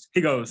roast?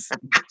 He goes,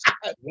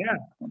 yeah,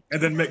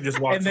 and then Mick just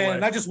walks And then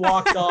away. I just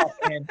walked off,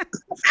 and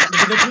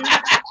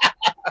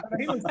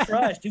he was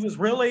crushed. He was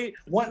really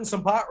wanting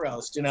some pot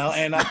roast, and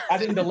I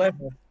didn't deliver.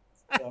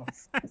 So.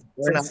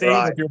 We're not Steve,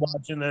 right. if you're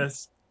watching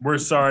this, we're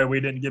sorry we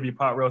didn't give you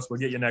pot roast. We'll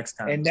get you next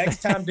time. And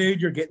next time,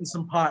 dude, you're getting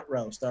some pot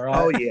roast. All right.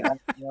 Oh, yeah.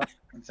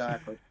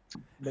 Exactly.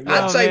 But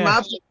yeah, I'd say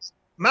man.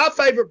 my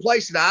favorite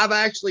place that I've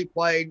actually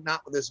played,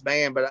 not with this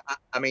band, but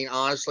I mean,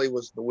 honestly,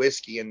 was the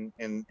Whiskey in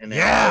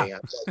Yeah.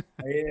 LA.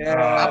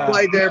 yeah. I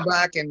played there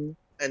back in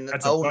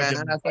That's a 09,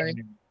 fucking I think.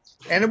 venue.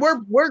 And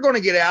we're going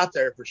to get out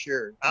there for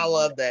sure. I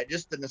love that,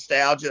 just the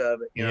nostalgia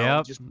of it.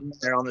 Yep. Just being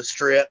there on the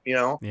strip.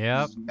 Yep.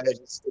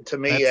 To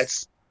me,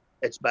 it's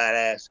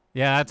badass.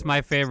 Yeah, that's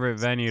my favorite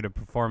venue to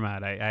perform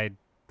at.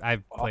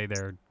 I've played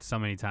there so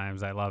many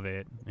times. I love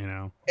it.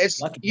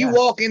 It's Lucky you guy.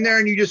 walk in there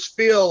and you just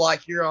feel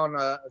like you're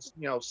on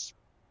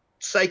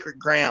sacred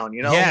ground.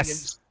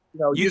 Yes.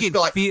 You You just can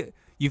feel like feel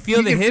you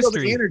the can history.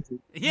 Feel the energy.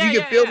 Yeah, you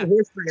yeah, can feel yeah. the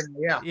history in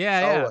there.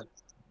 Yeah. Totally.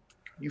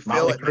 You feel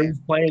Motley it, man.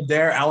 Crue played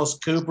there. Alice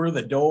Cooper,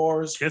 The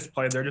Doors. Kiss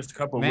played there just a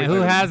couple of Man, weeks who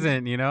ago.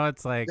 hasn't?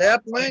 It's like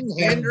Zeppelin,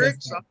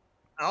 Hendrix,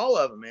 all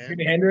of them, man.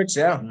 Jimi Hendrix,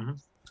 yeah. Mhm.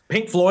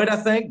 Pink Floyd, I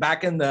think,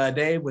 back in the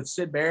day with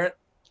Sid Barrett.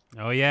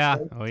 Oh yeah.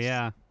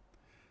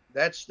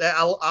 That's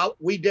that.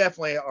 We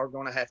definitely are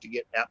going to have to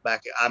get out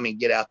back. I mean,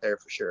 get out there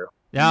for sure.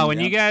 Yeah, when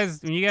you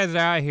guys are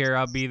out here,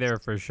 I'll be there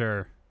for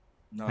sure.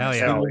 Hell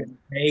yeah. Hell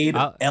Made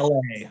I'll-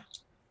 LA.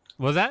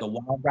 Was that? The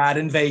Wild Ride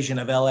Invasion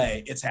of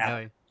LA. It's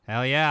happening.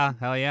 Hell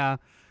yeah.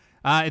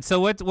 And so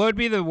what would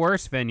be the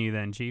worst venue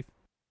then, Chief?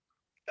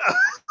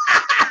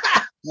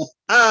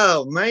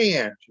 Oh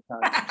man.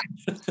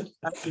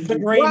 The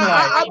Green Well,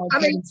 Light. I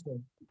mean,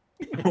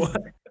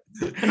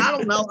 I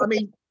don't know. I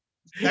mean,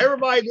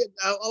 everybody did.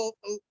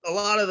 A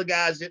lot of the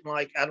guys didn't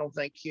like. I don't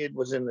think Kid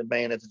was in the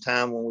band at the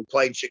time when we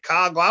played in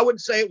Chicago. I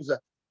wouldn't say it was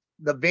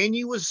the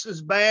venue was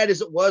as bad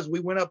as it was. We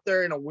went up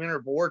there in a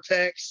winter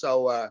vortex,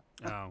 so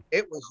Oh.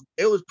 it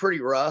was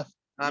pretty rough.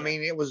 I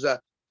mean, it was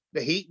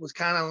the heat was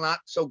kind of not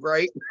so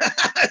great.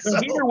 The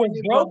heater was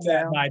broke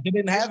that night. They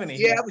didn't have any.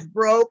 Yeah, it was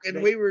broke,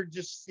 and we were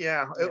just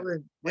it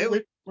was.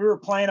 We were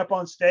playing up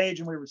on stage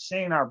and we were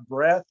seeing our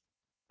breath,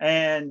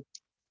 and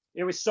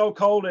it was so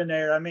cold in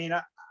there. I mean,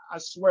 I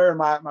swear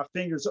my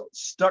fingers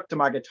stuck to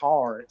my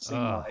guitar. It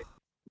seemed Oh. like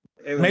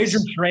it was, Major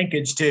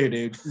shrinkage too,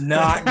 dude.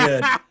 Not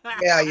good.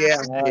 Yeah.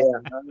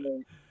 I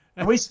mean,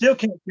 and we still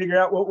can't figure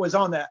out what was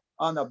on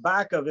the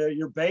back of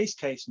your bass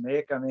case,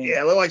 Nick. I mean,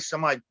 Yeah, it looked like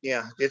somebody,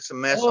 did some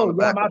mess on Oh the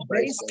yeah, back my of the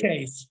bass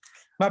case.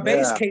 My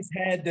bass Yeah. case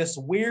had this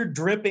weird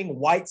dripping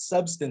white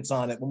substance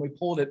on it when we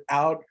pulled it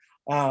out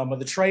of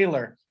the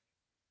trailer.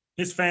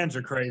 His fans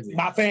are crazy.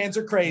 My fans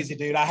are crazy,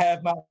 dude. I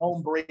have my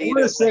own breed. I want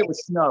to of- say it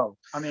was snow.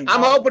 I mean,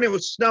 I'm hoping it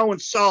was snow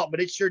and salt, but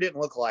it sure didn't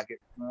look like it.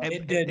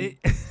 It didn't.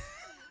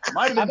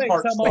 might have I been think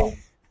part some snow. old,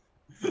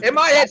 It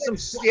might have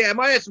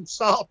some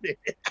salt in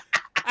it.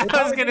 I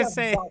was gonna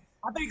say,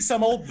 I think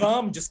some old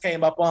bum just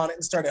came up on it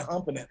and started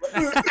humping it.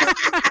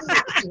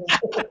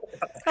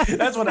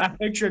 That's what I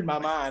pictured in my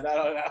mind. I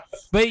don't know.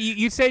 but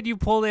you said you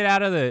pulled it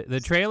out of the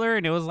trailer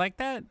and it was like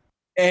that.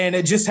 And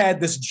it just had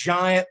this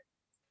giant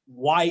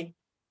white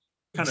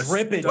Kind of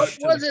drippage.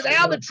 Was it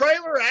out of the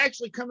trailer or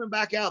actually coming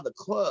back out of the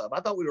club?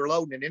 I thought we were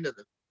loading it into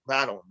the.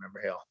 I don't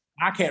remember hell.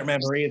 I can't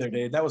remember either,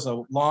 dude. That was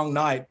a long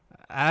night.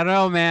 I don't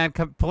know, man.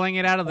 Pulling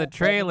it out of the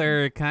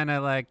trailer, kind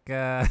of like.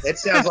 It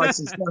sounds like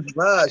some stuff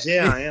buzz.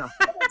 Yeah.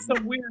 That's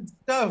some weird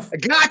stuff. I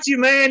got you,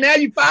 man. Now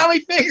you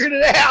finally figured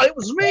it out. It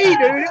was me, dude.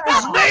 It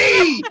was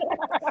me.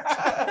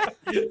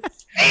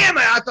 Damn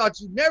it! I thought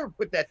you'd never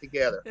put that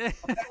together.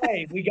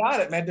 Hey, we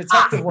got it, man.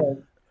 Detective work.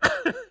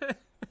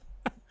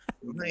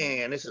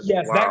 Man, this is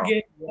Yes, that wild.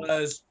 gig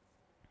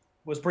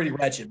was pretty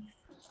wretched.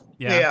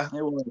 Yeah.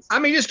 It was. I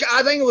mean,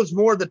 I think it was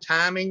more the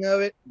timing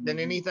of it than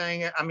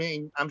anything. I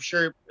mean, I'm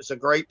sure it's a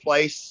great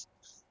place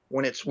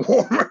when it's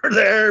warmer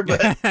there,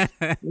 but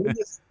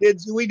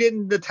we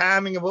didn't. The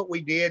timing of what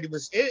we did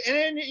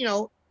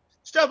and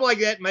stuff like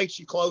that makes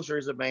you closer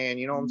as a band.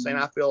 You know what I'm saying?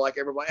 I feel like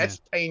everybody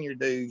that's paying your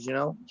dues. You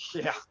know?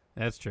 Yeah.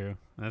 That's true.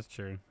 That's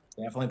true.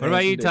 Definitely. What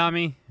about you,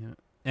 Tommy?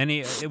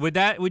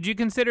 Would you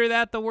consider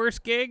that the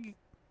worst gig?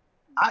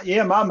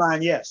 Yeah, in my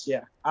mind, yes.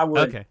 Yeah, I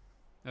would.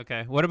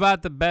 Okay. What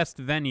about the best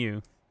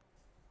venue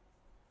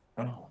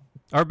Oh.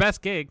 or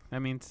best gig? I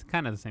mean, it's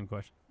kind of the same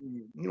question.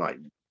 You like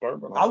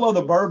bourbon? I love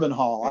the Bourbon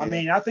Hall. I Yeah.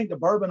 mean, I think the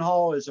Bourbon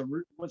Hall was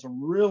a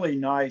really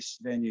nice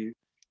venue.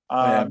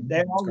 Yeah.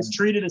 They always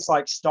treated us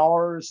like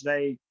stars.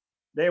 They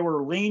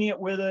were lenient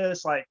with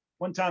us. Like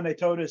one time they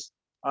told us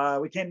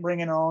we can't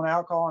bring in our own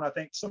alcohol, and I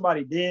think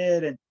somebody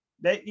did, and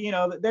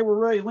they were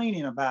really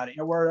lenient about it.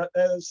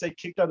 Whereas they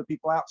kicked other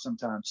people out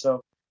sometimes.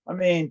 So I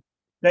mean,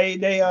 they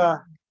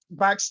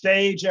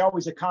backstage they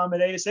always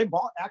accommodate us. They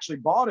actually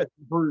bought a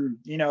brew,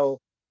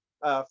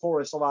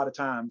 for us a lot of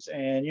times,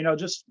 and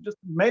just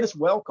made us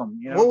welcome.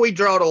 Well, we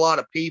drawed a lot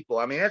of people.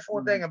 I mean, that's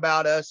one thing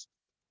about us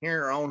here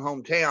in our own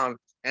hometown,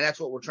 and that's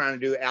what we're trying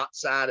to do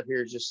outside of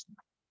here is just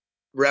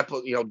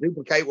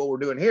duplicate what we're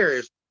doing here.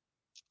 Is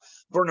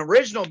for an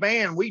original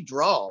band, we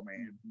draw,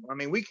 man. I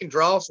mean, we can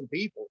draw some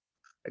people.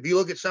 If you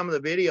look at some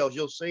of the videos,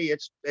 you'll see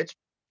it's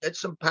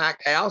some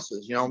packed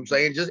houses. You know what I'm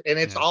saying? And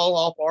it's all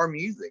off our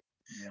music.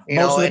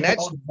 And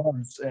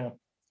that's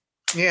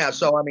yeah.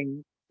 So I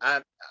mean,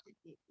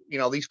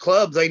 these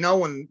clubs, they know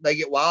when they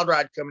get Wild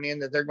Ride coming in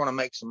that they're going to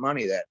make some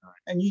money that night.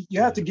 And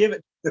you have to give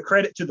it the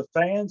credit to the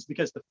fans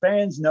because the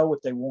fans know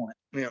what they want.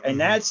 Yeah. And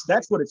that's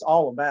what it's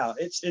all about.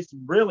 It's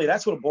really,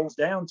 that's what it boils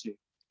down to.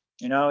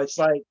 It's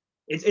like,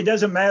 it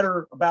doesn't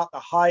matter about the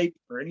hype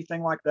or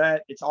anything like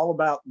that. It's all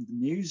about the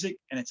music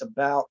and it's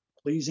about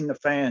pleasing the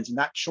fans and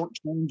not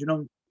shortchanging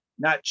them,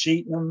 not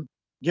cheating them,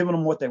 giving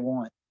them what they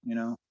want,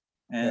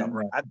 And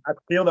right. I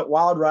feel that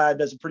Wild Ride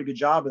does a pretty good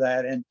job of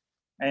that.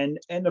 And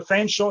the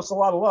fans show us a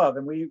lot of love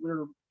and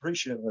we're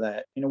appreciative of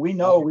that. We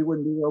know we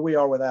wouldn't be where we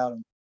are without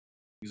them.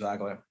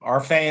 Exactly.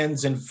 Our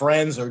fans and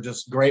friends are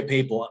just great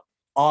people,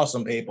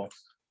 awesome people.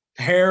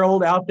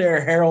 Harold out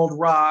there, Harold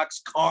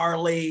Rocks,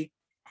 Carly,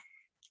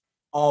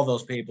 all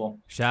those people.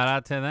 Shout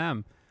out to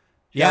them. Shout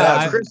Yeah,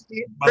 out to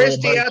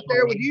Christy out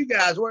there with you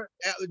guys. Where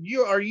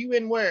are you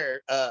in?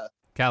 Where? Are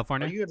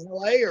California. you in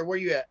LA or where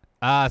you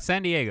at?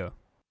 San Diego.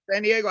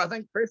 San Diego. I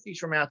think Christy's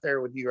from out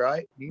there with you,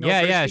 right? You know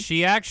Yeah. Christy?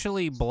 She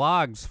actually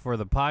blogs for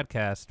the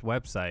podcast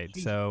website.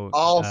 So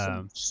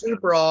Awesome,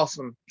 super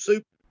awesome,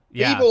 super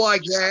yeah. people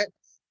like that.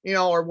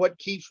 Are what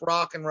keeps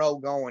rock and roll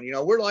going.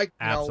 We're like,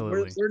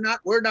 Absolutely.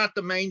 we're not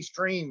the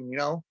mainstream.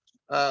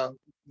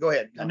 Go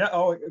ahead. And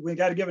we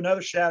got to give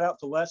another shout out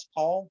to Les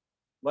Paul.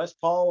 Les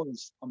Paul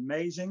is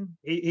amazing.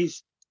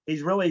 He's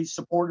really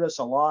supported us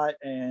a lot,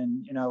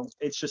 and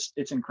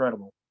it's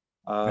incredible.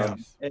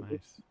 Nice.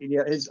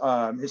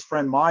 His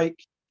friend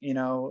Mike,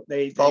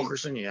 they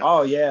Fulkerson, yeah.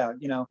 Oh yeah,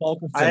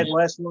 Fulkerson. I had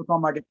Les work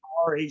on my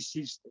guitar.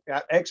 He's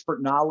got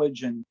expert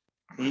knowledge, and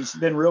he's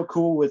been real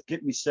cool with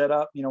getting me set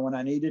up. When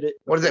I needed it.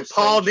 What is it?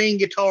 Paul Dean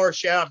Guitar.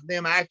 Shout out to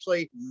them.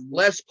 Actually,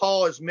 Les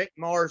Paul is Mick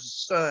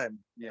Mars' son.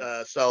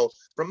 Yeah. So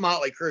from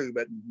Motley Crue,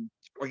 but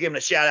we're giving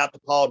a shout out to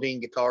Paul Dean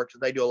Guitar because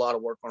they do a lot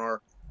of work on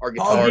our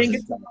guitars. All Dean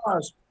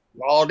Guitars.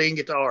 Paul Dean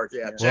Guitars.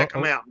 Yeah, check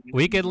them out.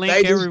 We could link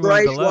They do everyone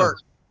great below. work.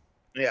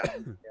 Yeah.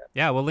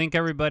 Yeah, we'll link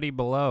everybody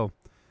below.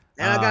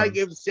 And I got to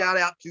give a shout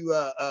out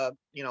to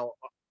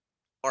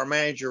our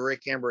manager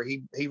Rick Ember.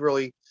 He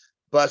really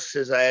busts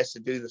his ass to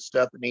do the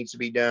stuff that needs to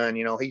be done.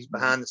 He's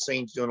behind the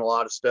scenes doing a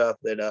lot of stuff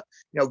that,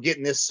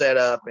 getting this set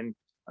up and,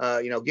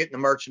 getting the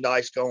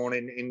merchandise going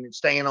and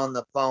staying on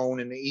the phone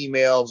and the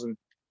emails. And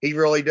he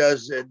really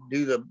does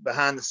do the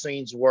behind the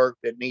scenes work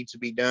that needs to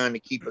be done to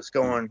keep us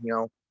going,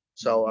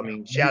 So, I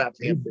mean, shout out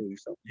to him too.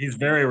 So. He's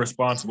very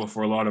responsible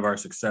for a lot of our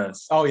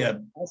success. Oh yeah.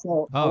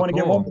 Also, I want to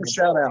give one more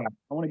shout out.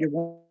 I want to give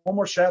one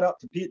more shout out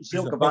to Pete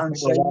Zilk of Iron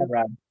Savior.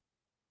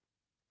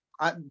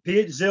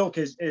 Pete Zilk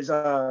is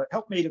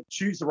helped me to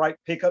choose the right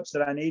pickups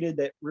that I needed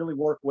that really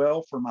work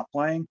well for my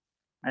playing.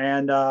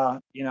 And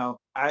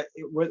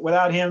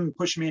without him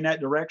pushing me in that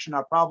direction,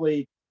 I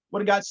probably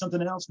would have got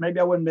something else. Maybe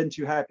I wouldn't have been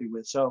too happy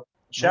with. So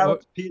shout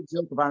out to Pete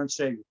Zilk of Iron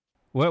Savior.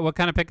 What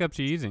kind of pickups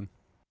are you using?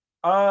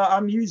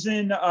 I'm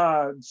using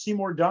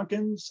Seymour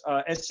Duncan's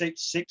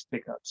SH6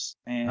 pickups,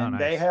 and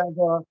they have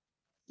a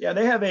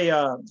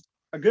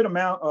good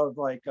amount of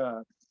like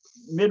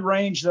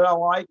mid-range that I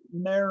like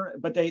in there,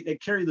 but they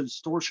carry the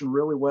distortion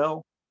really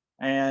well,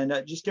 and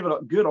just give it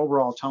a good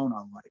overall tone. I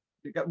like.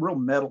 It got real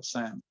metal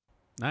sound.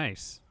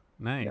 Nice.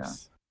 Yeah.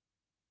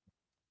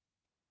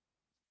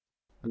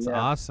 That's Yeah.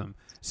 awesome.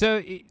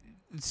 So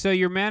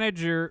your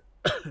manager,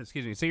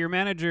 excuse me. So your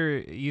manager,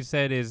 you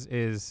said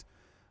is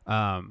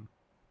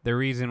the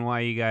reason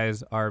why you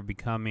guys are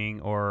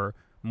becoming or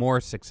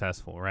more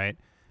successful, right?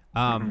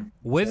 How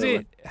was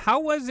it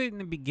in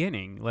the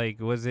beginning? Like,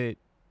 was it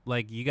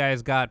like you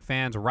guys got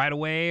fans right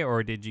away,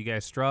 or did you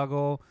guys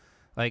struggle?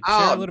 Like,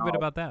 share a little bit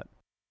about that.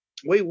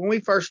 When we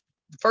the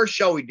first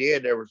show we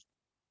did, there was,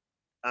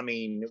 I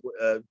mean,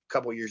 a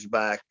couple of years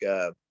back,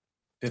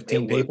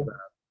 15 people,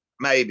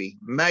 maybe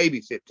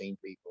 15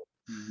 people.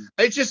 Mm-hmm.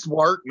 It's just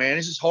work, man.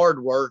 It's just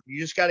hard work. You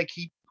just got to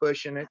keep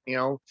pushing it,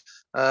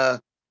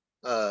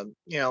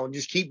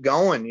 just keep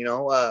going,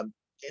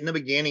 in the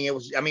beginning it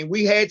was, I mean,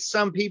 we had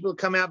some people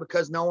come out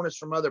because knowing us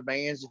from other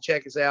bands to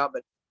check us out,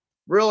 but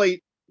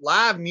really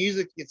live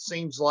music, it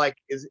seems like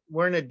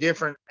we're in a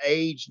different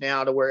age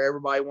now to where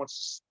everybody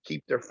wants to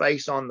keep their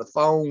face on the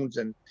phones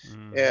and,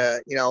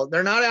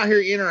 they're not out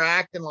here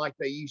interacting like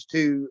they used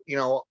to,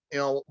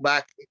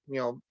 back,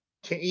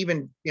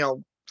 even,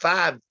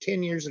 5-10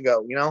 years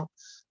ago,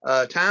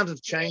 times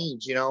have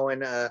changed,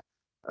 and,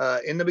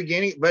 in the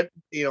beginning, but,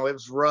 it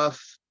was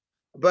rough.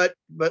 But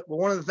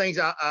one of the things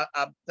I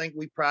think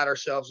we pride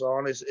ourselves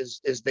on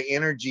is the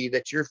energy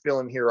that you're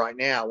feeling here right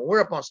now. When we're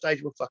up on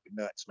stage, we're fucking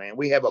nuts, man.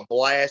 We have a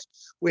blast.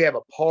 We have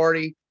a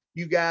party.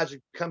 You guys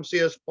come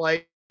see us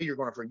play. You're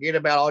going to forget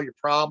about all your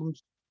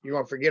problems. You're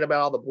going to forget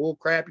about all the bull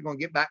crap. You're going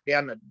to get back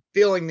down to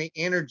feeling the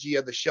energy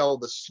of the show,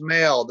 the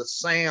smell, the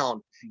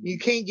sound. You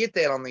can't get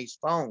that on these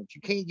phones.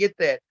 You can't get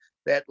that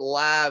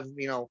live,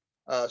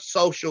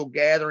 social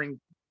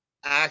gathering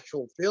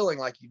actual feeling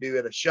like you do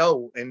at a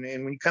show, and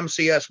when you come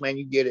see us, man,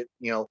 you get it,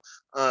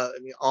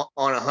 on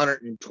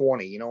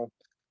 120, and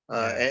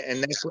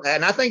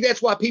I think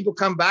that's why people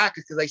come back,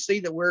 because they see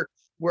that we're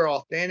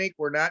authentic.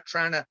 We're not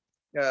trying to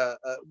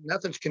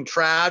nothing's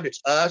contrived.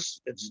 It's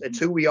us. It's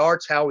who we are.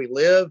 It's how we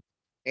live,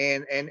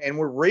 and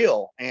we're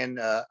real.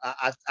 And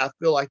I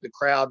feel like the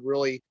crowd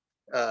really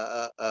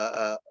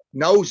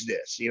knows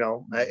this,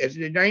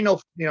 there ain't no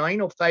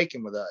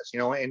faking with us,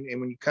 and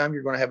when you come,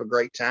 you're going to have a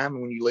great time,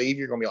 and when you leave,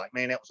 you're going to be like,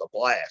 man, that was a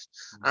blast.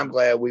 I'm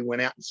glad we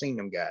went out and seen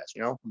them guys.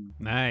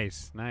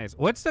 Nice.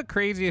 What's the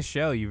craziest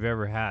show you've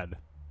ever had?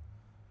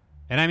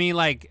 And I mean,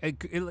 like,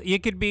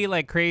 it could be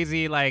like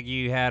crazy, like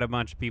you had a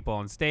bunch of people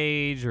on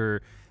stage,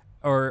 or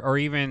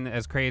even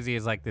as crazy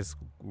as like this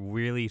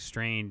really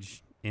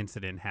strange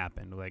incident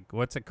happened. Like,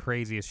 what's the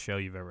craziest show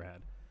you've ever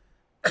had?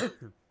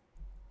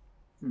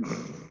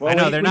 Well, I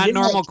know they're not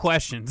normal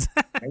questions.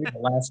 Maybe the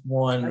last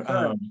one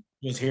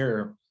was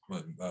here.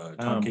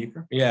 Tom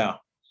Kiefer? Yeah,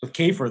 with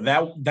Kiefer,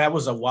 that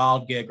was a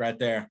wild gig right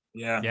there.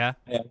 Yeah.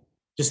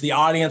 Just the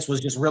audience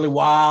was just really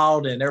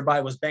wild, and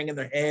everybody was banging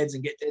their heads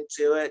and getting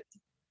into it.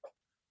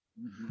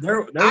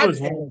 There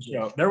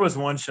was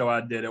one show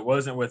I did. It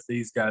wasn't with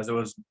these guys. It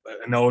was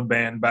an old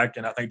band back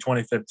in, I think,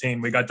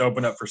 2015. We got to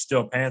open up for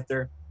Steel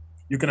Panther.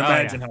 You can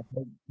imagine how,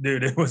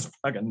 dude, it was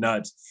fucking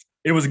nuts.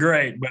 It was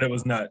great, but it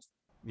was nuts.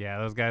 Yeah,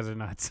 those guys are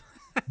nuts.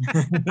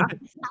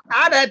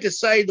 I'd have to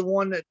say the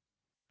one that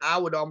I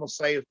would almost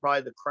say is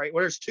probably the crazy.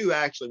 Well, there's two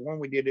actually. One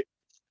we did at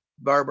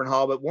Bourbon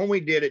Hall, but one we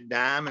did at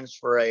Diamonds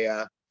for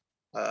a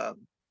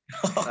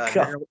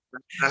heroin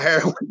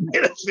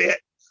benefit.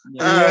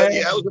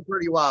 It was a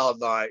pretty wild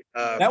night.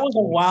 That was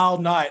a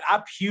wild night. I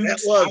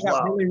puked. I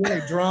got really,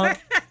 really drunk.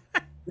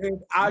 Dude,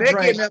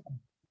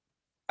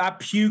 I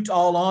puked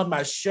all on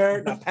my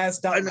shirt. And I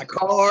passed out in the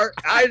car.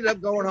 I ended up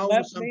going home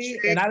with some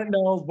shit, and I didn't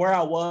know where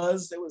I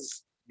was. It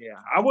was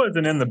I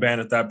wasn't in the band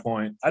at that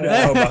point. I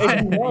didn't know about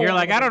it. You're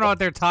like, I don't know what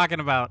they're talking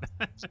about.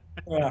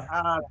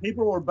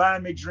 People were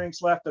buying me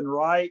drinks left and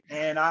right,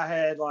 and I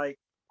had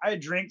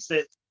drinks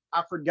that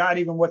I forgot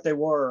even what they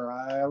were.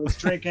 I was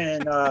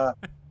drinking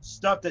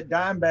stuff that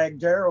Dimebag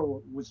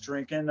Darrell was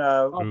drinking.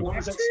 What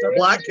was that stuff?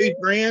 Blacktooth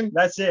Grin.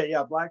 That's it.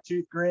 Yeah,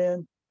 Blacktooth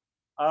Grin.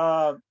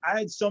 I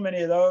had so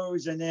many of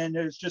those, and then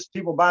there's just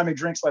people buying me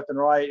drinks left and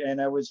right,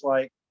 and I was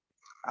like,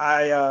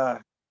 I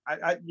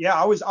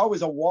I was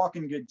always a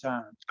walking good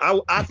time.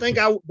 I think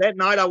that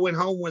night I went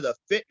home with a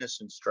fitness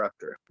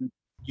instructor.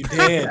 You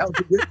did.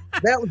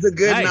 That was a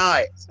good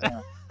Nice.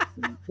 night.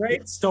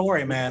 Great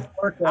story, man.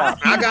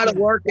 I got to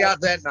work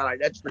out that night.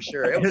 That's for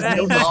sure. It was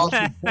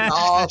awesome.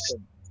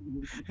 Awesome.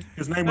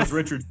 His name was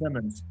Richard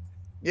Simmons.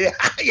 Yeah,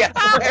 yeah.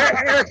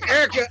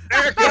 Erica,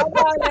 Come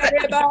on,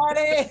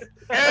 everybody.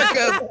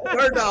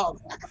 bird dog.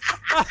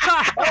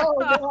 Oh,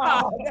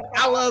 no.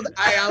 I love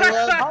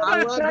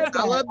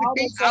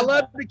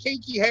the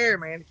kinky hair,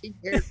 man. The kinky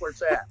hair is where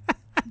it's at.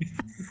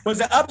 Was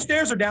it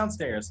upstairs or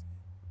downstairs?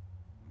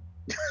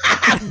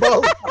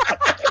 Both.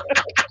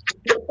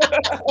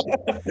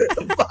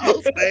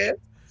 Both, man.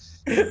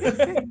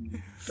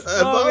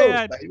 Oh, Both,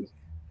 man. baby.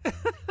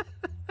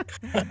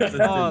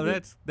 Oh,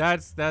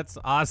 that's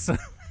awesome.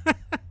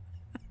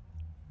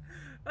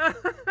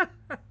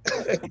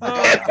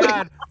 Oh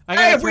God! I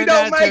Hey, gotta if we turn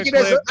don't that make into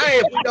it a as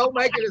clip. if we don't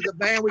make it as a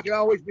band, we can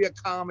always be a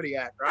comedy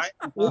act, right?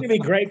 We're gonna be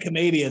great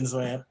comedians,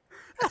 man.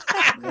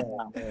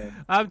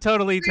 I'm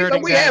totally So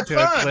turning we that have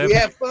into a fun. clip. We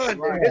have fun.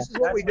 Right. Dude. This is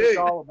what we That's it's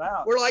do. all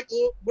about. We're like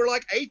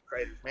eighth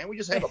graders, man. We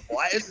just have a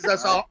blast. This is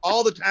us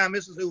all the time.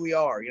 This is who we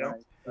are, you know.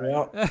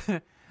 Yeah.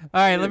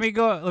 All right, let me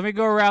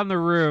go around the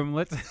room.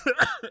 Let's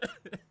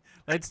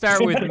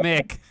start with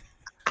Mick.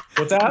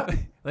 What's that?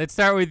 Let's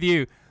start with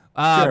you.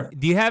 Sure.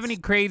 Do you have any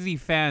crazy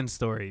fan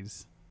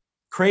stories?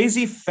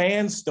 Crazy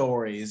fan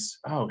stories.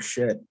 Oh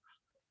shit.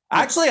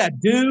 Actually, I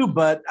do,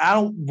 but I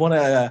don't want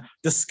to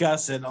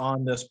discuss it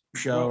on this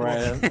show,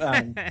 right?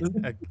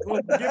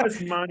 Well, give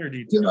us minor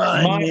details.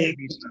 Minor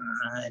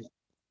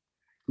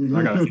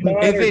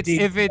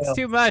If it's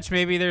too much,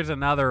 maybe there's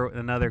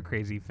another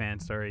crazy fan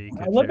story you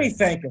could Let me share.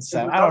 think of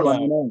something. I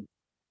don't know.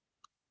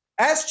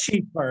 Ask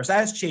Chief first.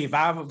 Ask Chief.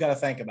 I've got to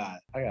think about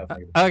it. I got to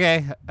think about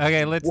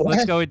Okay,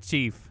 let's go with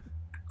Chief.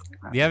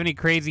 Do you have any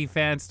crazy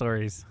fan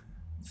stories?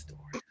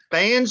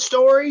 Fan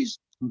stories.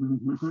 Ugh.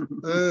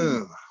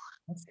 it.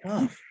 That's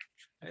tough.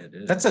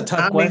 That's a tough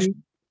I mean,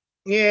 question.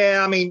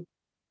 Yeah, I mean,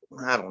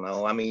 I don't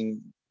know. I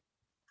mean,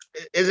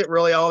 is it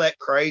really all that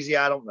crazy?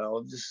 I don't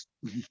know. Just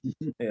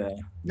Yeah.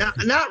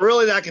 not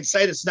really that I can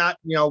say that's not,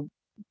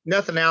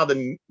 nothing out of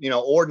the,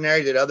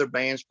 ordinary that other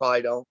bands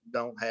probably don't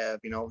have,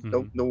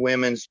 Mhm. the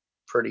women's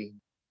pretty,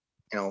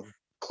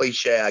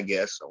 cliche, I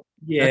guess. So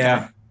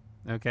Yeah.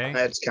 Okay.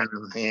 that's kind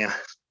of,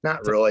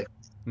 not really.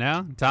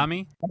 No,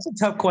 Tommy? That's a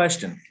tough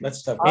question.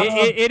 That's a tough question.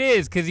 It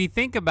is, because you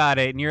think about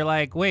it and you're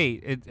like,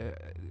 wait,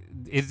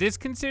 is this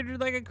considered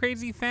like a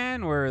crazy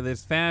fan where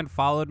this fan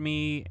followed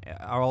me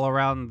all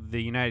around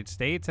the United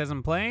States as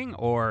I'm playing,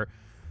 or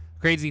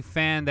crazy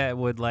fan that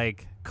would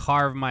like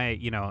carve my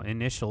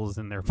initials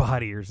in their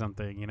body or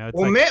something? It's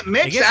Well, like,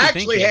 Mitch you're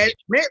actually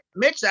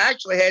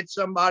had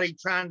somebody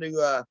trying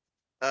to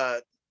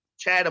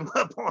chat him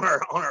up on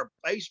our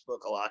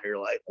Facebook a lot here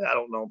lately. I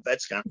don't know if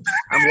that's kind of.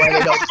 I'm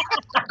glad they don't.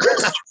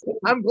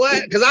 I'm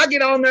glad because I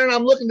get on there and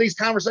I'm looking at these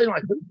conversations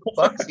like, who the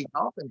fuck is he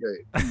talking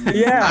to?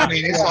 Yeah. I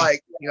mean, it's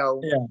like Yeah.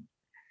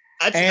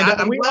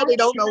 I'm glad they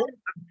don't know.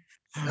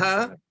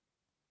 Huh?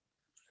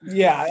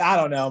 Yeah, I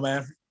don't know,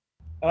 man.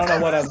 I don't know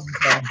what I'm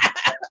saying.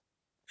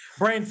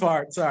 Brain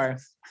fart. Sorry.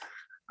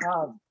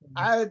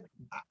 I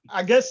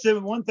guess the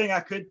one thing I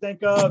could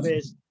think of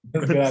is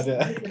That's a good idea.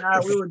 Nick and I,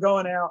 we were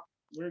going out.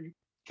 We were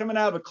coming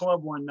out of a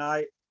club one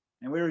night,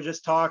 and we were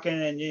just talking,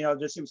 and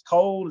just it was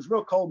cold. It was a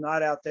real cold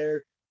night out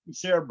there. You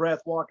see our breath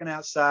walking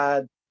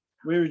outside.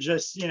 We were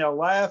just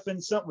laughing.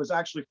 Something was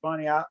actually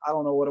funny. I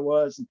don't know what it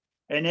was.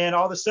 And then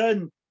all of a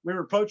sudden, we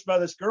were approached by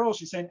this girl.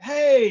 She's saying,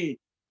 "Hey,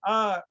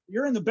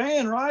 you're in the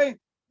band, right?"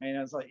 And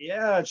I was like,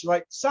 "Yeah." And she's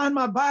like, "Sign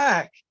my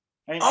back."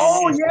 And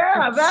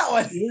Yeah, that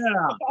one.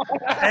 yeah.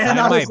 And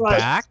I my was like,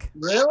 back?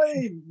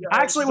 really? Yeah,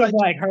 Actually, she's was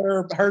like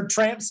her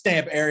tramp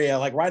stamp area,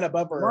 like right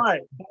above her.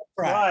 right.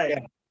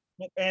 Right.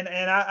 Yeah. And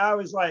I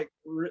was like,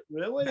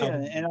 really?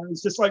 And I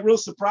was just like real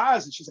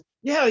surprised. And she's like,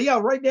 yeah,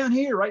 right down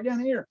here. I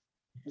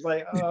was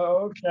like,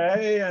 oh,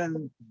 okay.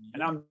 And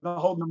I'm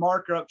holding the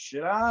marker up.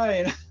 Should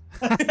I?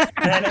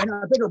 And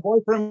I think her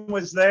boyfriend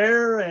was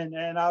there. And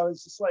I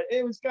was just like,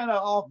 it was kind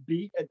of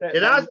offbeat at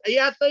that.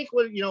 I think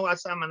when I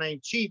saw my name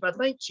Chief, I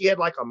think she had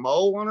like a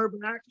mole on her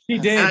back. She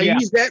did. I Yeah.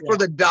 used that for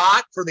the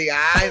dot for the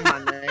I in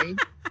my name.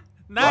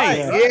 Nice.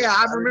 Yeah,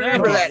 I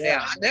remember Nice. that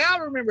now. Now I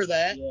remember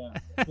that.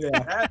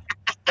 Yeah.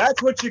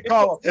 That's what you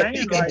call a fan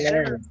right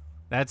there.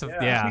 That's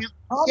Yeah.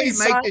 Tommy Can't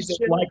make signs this it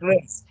shit like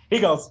this. He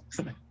goes.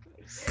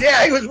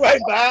 Yeah, he was way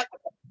back.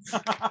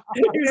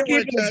 He was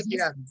keeping his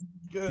Yeah.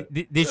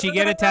 Did she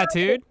get it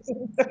tattooed?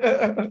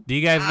 Do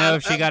you guys know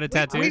if she got it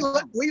tattooed?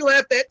 We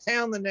left that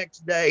town the next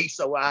day,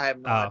 so I have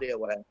no Oh. idea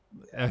what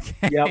happened.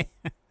 Okay. Yep.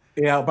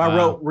 Yeah, but I Wow.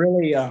 wrote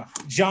really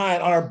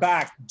giant on her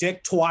back,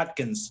 Dick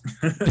Twatkins.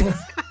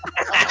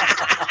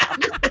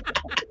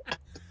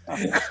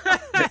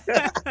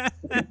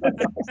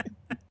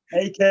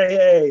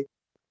 AKA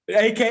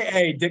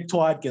Dick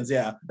Twatkins.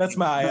 Yeah, that's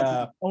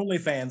my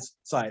OnlyFans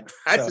site.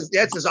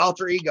 That's his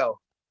alter ego.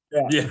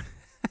 Yeah.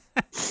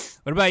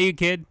 What about you,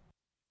 kid?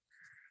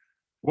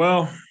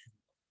 Well,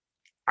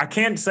 I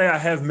can't say I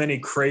have many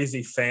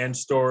crazy fan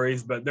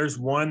stories, but there's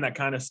one that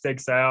kind of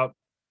sticks out.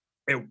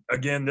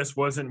 Again, this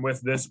wasn't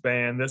with this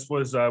band. This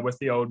was with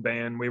the old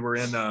band. We were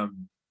in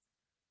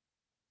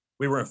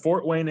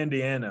Fort Wayne,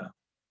 Indiana,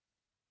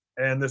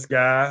 and this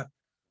guy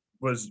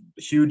was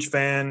a huge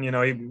fan. You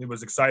know, he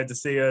was excited to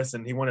see us,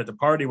 and he wanted to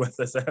party with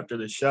us after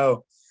the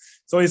show.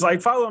 So he's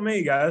like, "Follow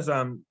me, guys.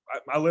 I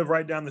live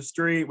right down the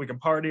street. We can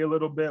party a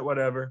little bit,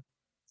 whatever."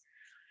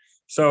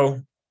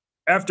 So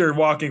after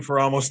walking for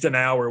almost an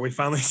hour, we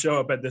finally show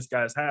up at this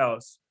guy's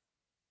house.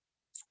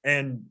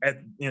 And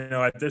at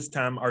this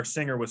time, our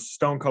singer was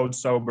stone cold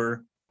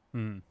sober.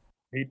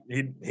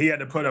 He had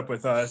to put up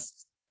with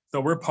us.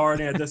 So we're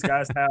partying at this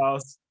guy's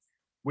house.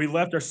 We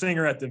left our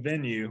singer at the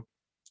venue.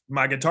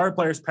 My guitar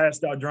player's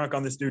passed out drunk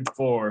on this dude's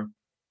floor.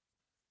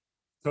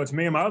 So it's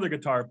me and my other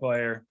guitar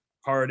player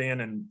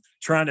partying and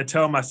trying to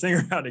tell my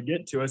singer how to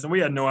get to us. And we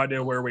had no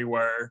idea where we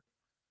were.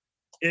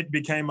 It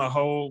became a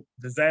whole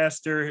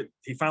disaster.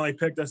 He finally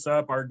picked us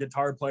up. Our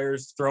guitar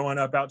player's throwing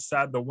up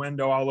outside the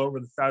window all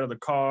over the side of the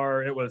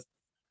car. It was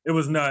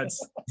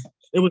nuts.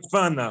 It was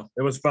fun though.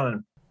 It was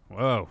fun.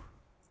 Whoa.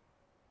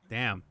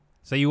 Damn.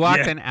 So you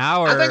walked an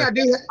hour.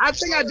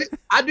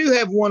 I do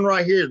have one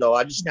right here though.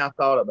 I just now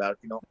thought about it,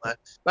 if you don't mind.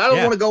 But I don't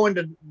want to go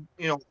into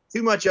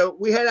too much of.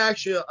 We had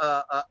actually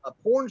a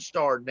porn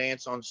star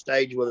dance on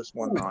stage with us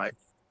one night.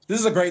 This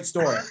is a great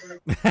story.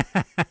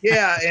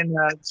 Yeah, and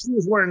she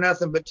was wearing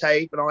nothing but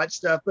tape and all that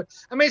stuff. But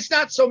I mean, it's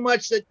not so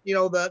much that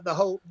the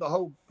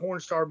whole porn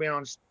star being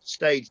on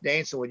stage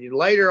dancing with you.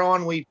 Later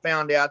on, we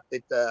found out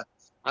that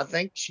I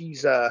think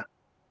she's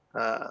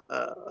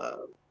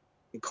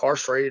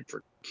incarcerated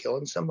for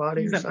killing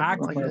somebody. He's or an something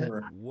axe like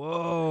murderer. that.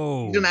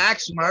 Whoa. He's an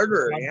axe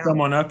murderer. Locked Yeah.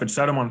 someone up and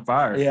set them on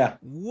fire. Yeah.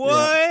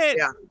 What?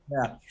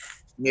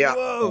 Yeah.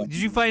 Whoa. Did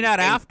you find out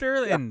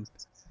after? And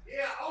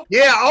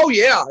Yeah. Oh,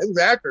 yeah. It was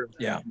after.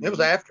 Yeah. It was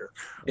after.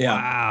 Yeah.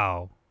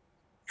 wow.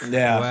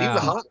 Yeah. Wow.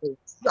 She was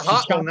a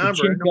hot little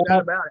number. No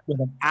doubt about it. With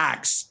an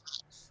axe.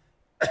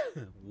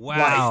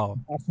 Wow.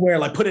 I swear,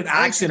 like put an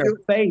axe in her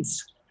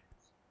face.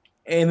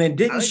 And then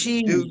didn't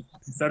she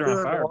Set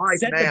her on fire.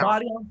 set the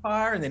body on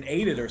fire and then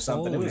ate it or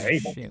something? Holy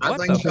It was shit. I What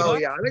think the so. fuck?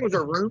 Yeah. I think it was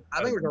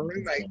a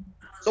roommate.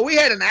 So we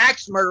had an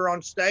axe murder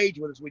on stage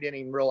with us. We didn't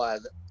even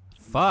realize it.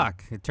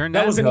 Fuck. It turned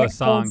that was into an a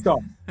song. star.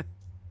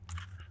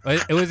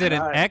 Was it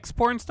an ex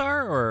porn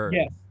star or?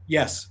 Yeah.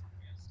 Yes.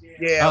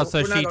 Yeah. Oh,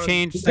 so we're not she gonna-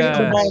 changed.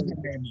 No, No,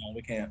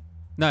 we can't.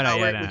 no, No,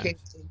 yeah, we no. can't.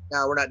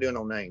 No, we're not doing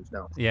no names.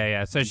 No.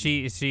 Yeah. So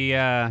she He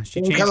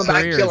changed coming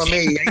back careers. killing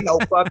me. Ain't no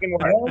fucking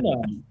way. Hell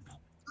no.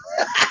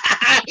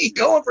 He's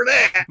going for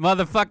that.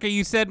 Motherfucker,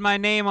 you said my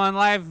name on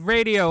live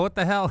radio. What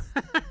the hell?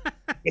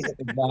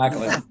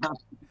 Exactly.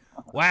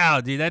 Wow,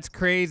 dude, that's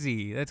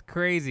crazy. That's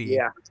crazy.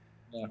 Yeah.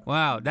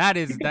 Wow,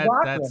 that's She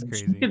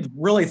crazy. could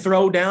really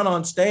throw down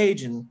on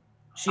stage, and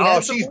Oh,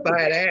 had some she's work.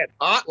 badass.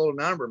 Hot little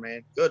number,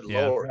 man. Good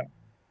Yeah. Lord.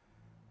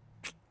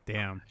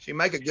 Damn. She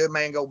make a good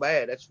man go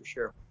bad. That's for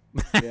sure.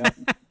 Yeah.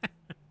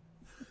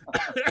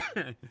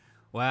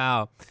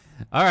 Wow.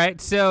 All right.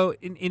 So,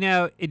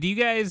 do you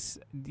guys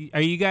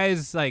are you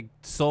guys like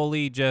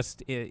solely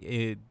just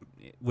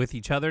with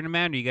each other in a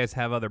band? Do you guys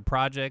have other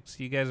projects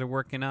you guys are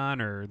working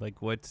on, or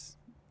like what's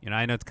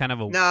I know it's kind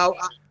of a No,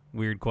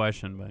 weird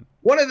question, but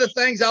one of the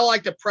things I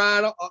like to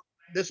pride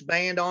this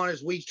band on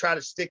is we try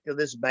to stick to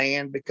this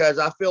band, because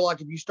I feel like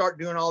if you start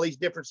doing all these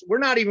different, we're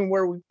not even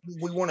where we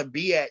want to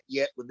be at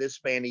yet with this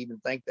band to even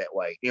think that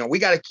way. We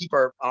got to keep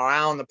our eye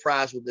on the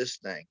prize with this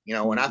thing,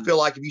 and I feel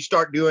like if you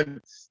start doing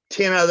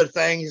 10 other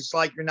things, it's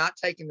like you're not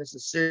taking this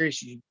as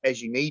serious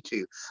as you need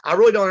to. I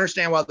really don't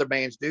understand why other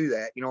bands do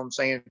that. You know what I'm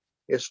saying?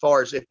 As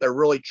far as if they're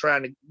really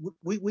trying to,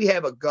 we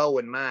have a goal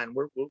in mind.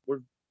 We're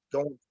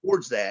going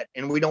towards that,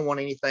 and we don't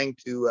want anything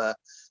to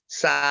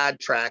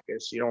sidetrack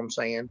us. You know what I'm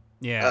saying?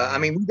 yeah. I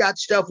mean, we got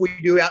stuff we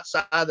do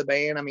outside of the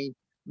band. I mean,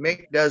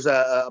 Mick does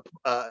a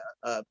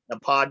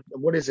pod.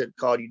 What is it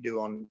called? You do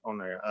on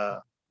there?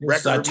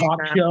 It's a Record talk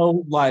review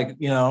show, like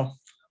he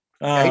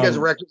does a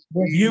record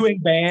reviewing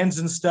bands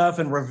and stuff,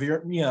 and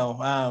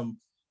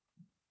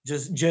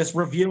just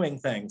reviewing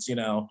things. Is it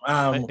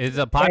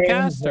a podcast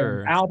bands and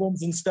or?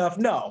 albums and stuff.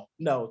 No,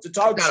 it's a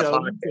talk It's not a show.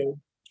 podcast.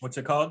 What's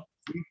it called?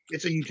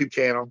 It's a YouTube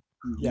channel.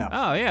 Yeah,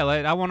 Oh yeah,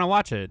 I want to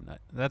watch it.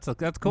 That's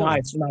cool.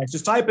 nice.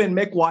 Just type in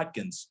Mick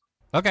Watkins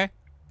Okay.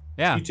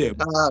 Yeah. YouTube.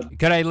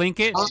 Could I link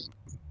it?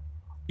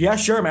 Yeah,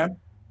 sure, man.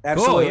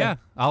 Absolutely. Cool. Yeah,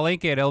 I'll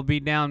link it. It'll be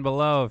down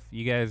below if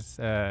you guys.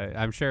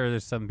 I'm sure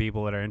there's some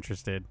people that are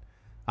interested.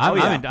 I'm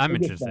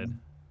Good interested. thing.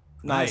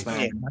 Nice,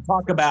 Nice. man. I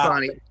talk about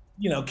Funny.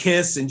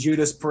 Kiss and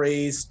Judas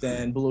Priest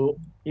and Blue,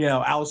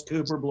 Alice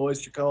Cooper, Blue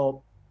Oyster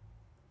Cult.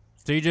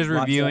 So you're just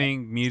Lots of-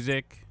 reviewing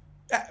music?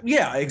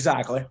 Yeah,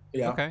 exactly.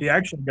 Yeah, Okay. He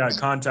actually got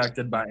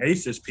contacted by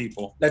Ace's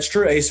people. that's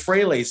true. Ace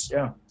Frehley's.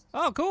 Yeah.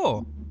 Oh,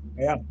 cool.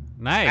 Yeah.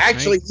 Nice.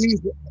 Actually,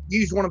 nice.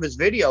 used one of his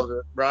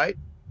videos, right?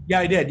 Yeah,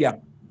 I did. Yeah.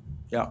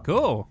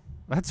 Cool.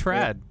 That's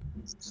rad.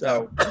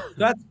 So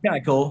That's kind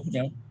of cool.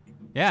 Yeah.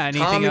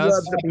 Anything Tommy else?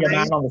 loves to Be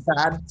around paint. on the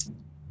side.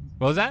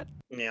 What was that?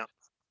 Yeah,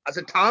 I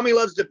said Tommy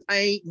loves to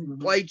paint and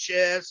play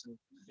chess. And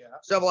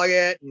stuff like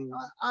that. And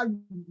I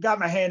got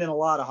my hand in a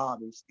lot of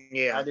hobbies. I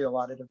yeah, do a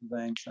lot of different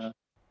things. So.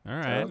 All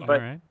right, but- all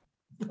right.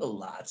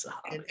 Lots of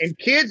and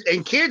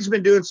kids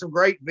been doing some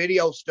great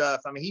video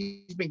stuff. I mean,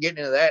 he's been getting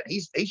into that.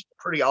 He's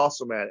pretty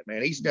awesome at it,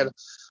 man. He's done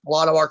a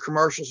lot of our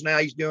commercials now.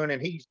 He's doing,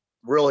 and he's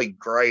really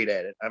great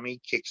at it. I mean,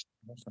 he kicks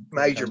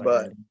major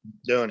butt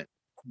doing it.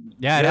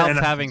 Yeah, it Yeah, helps and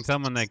I- having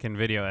someone that can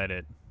video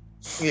edit.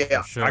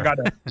 Yeah. For sure. I got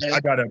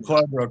a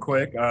plug real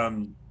quick. I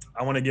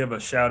want to give a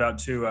shout out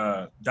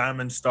to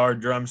Diamond Star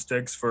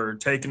Drumsticks for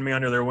taking me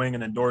under their wing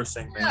and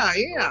endorsing me.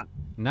 Yeah.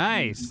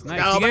 Nice, nice.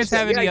 No, Do you guys but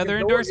have yeah, any you other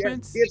can door- yeah,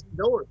 endorsements? kids can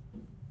door.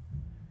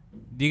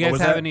 Do you What guys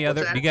was have that? any What's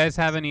other? that? Do you guys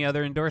have any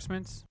other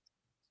endorsements?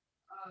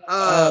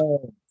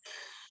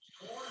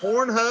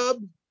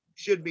 Pornhub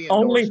should be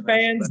endorsements,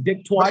 OnlyFans,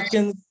 Dick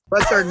Twatkins.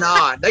 but they're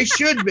not. They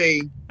should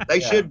be. They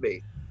Yeah. should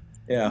be.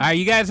 Yeah. All right,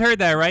 you guys heard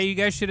that, right? You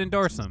guys should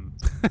endorse them.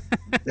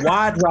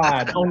 Wide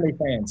Ride,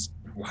 OnlyFans.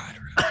 Right.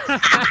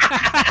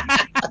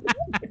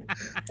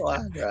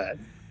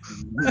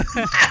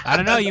 I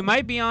don't know. You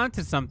might be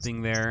onto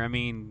something there. I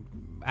mean,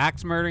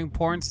 axe murdering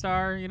porn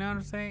star. You know what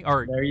I'm saying?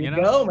 Or There you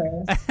know? go,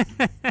 man.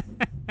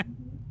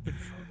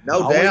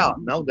 No Always-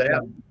 doubt. No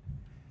doubt.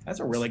 That's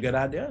a really good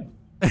idea.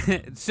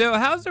 So,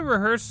 how's the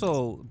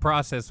rehearsal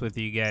process with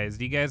you guys?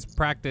 Do you guys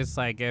practice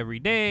like every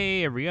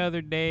day, every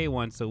other day,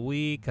 once a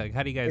week? Like,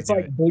 how do you guys It's do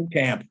like it? boot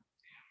camp.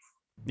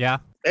 Yeah.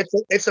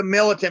 It's a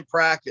militant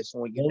practice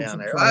when we get down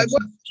there.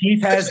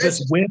 Keith has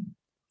this whip.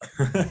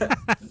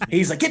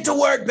 He's like, get to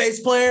work, bass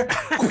player.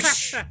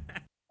 Whoosh,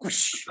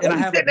 whoosh. And I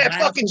have sit in a that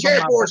fucking massive chair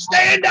on my for back.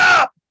 stand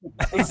up.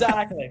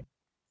 Exactly.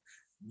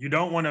 You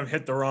don't want to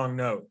hit the wrong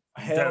note.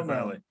 Hell no.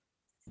 Definitely.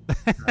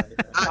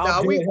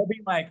 I'll do it. He'll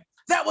be like,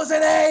 that was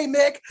an A,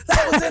 Mick.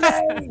 That was an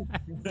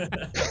A.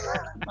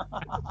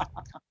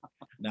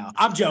 No,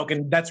 I'm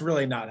joking. That's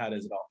really not how it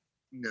is at all.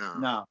 No.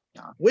 No.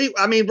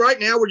 I mean, right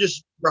now we're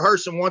just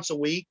rehearsing once a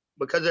week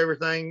because of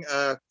everything.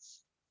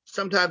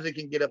 Sometimes it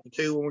can get up to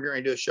 2 when we're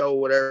going to do a show or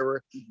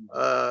whatever.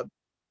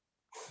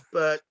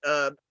 But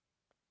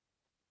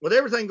with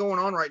everything going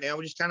on right now,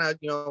 we just kind of,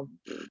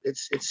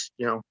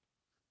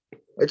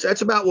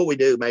 that's about what we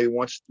do. Maybe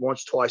once,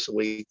 twice a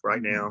week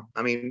right now.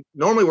 I mean,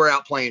 normally we're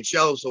out playing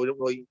shows, so we don't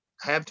really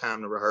have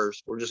time to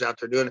rehearse. We're just out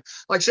there doing it.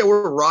 Like I said,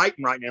 we're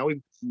writing right now.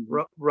 We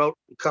wrote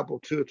a couple,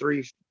 2 or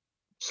 3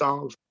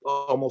 songs,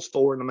 almost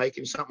 4 in the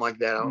making, something like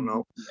that. I don't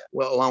know.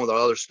 Well, along with our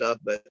other stuff,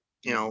 but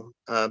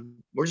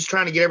we're just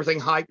trying to get everything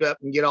hyped up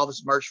and get all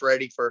this merch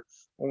ready for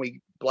when we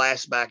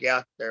blast back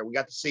out there. We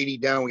got the CD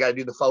done. We got to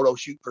do the photo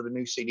shoot for the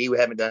new CD. We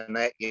haven't done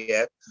that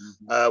yet.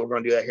 We're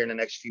going to do that here in the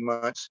next few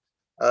months,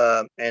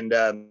 and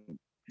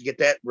get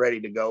that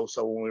ready to go.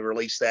 So when we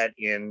release that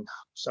in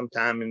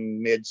sometime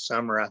in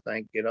midsummer, I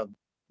think,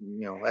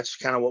 that's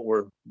kind of what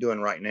we're doing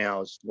right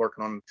now, is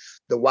working on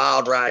the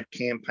Wild Ride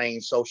campaign,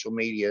 social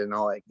media, and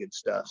all that good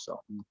stuff. So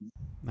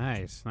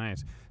Nice.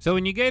 So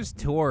when you guys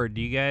tour,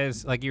 do you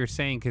guys, like you were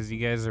saying, because you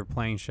guys are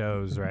playing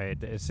shows, right?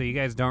 So you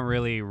guys don't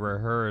really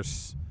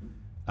rehearse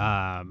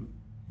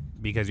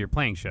because you're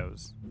playing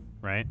shows,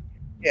 right?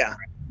 yeah.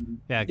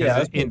 Yeah, Yeah, because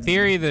that's in good.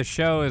 theory, the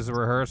show is a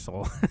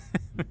rehearsal.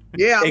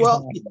 Yeah,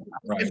 well,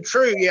 Right. it's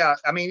true. Yeah,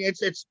 I mean,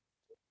 it's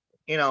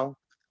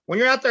when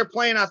you're out there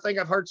playing, I think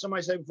I've heard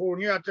somebody say before,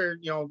 when you're out there,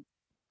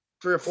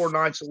 3 or 4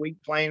 nights a week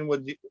playing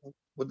with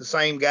the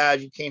same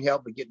guys, you can't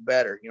help but get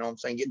better. You know what I'm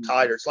saying? Get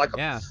tighter. It's like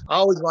Yeah. I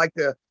always like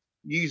to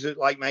use it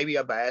like maybe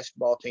a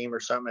basketball team or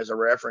something as a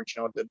reference.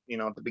 At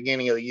the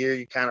beginning of the year,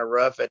 you're kind of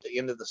rough. At the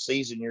end of the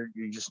season,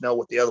 you just know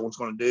what the other one's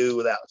going to do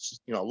without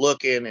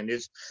looking. And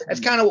that's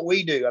kind of what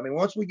we do. I mean,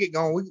 once we get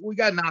going, we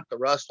got to knock the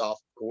rust off,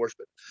 of course.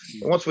 But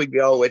once we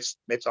go, it's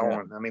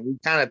on. I mean,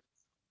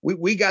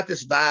 we got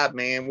this vibe,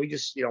 man. We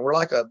just we're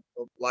like a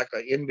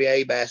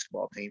NBA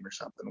basketball team or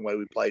something. The way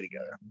we play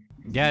together.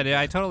 Yeah, dude,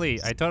 I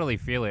totally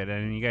feel it.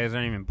 And you guys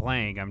aren't even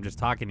playing. I'm just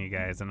talking to you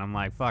guys, and I'm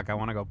like, fuck, I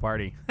want to go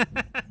party.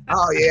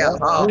 Oh yeah.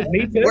 Oh,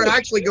 Me too. we're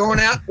actually going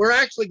out. We're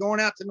actually going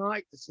out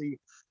tonight to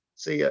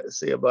see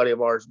a buddy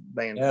of ours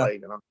band Yeah. play.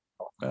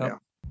 Yeah. That's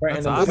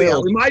Brandon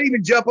awesome. We might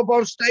even jump up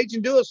on stage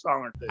and do a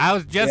song or two. I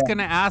was just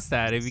gonna ask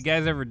that. Have you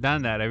guys ever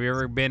done that? Have you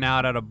ever been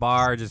out at a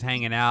bar just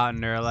hanging out,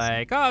 and they're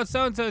like, "Oh,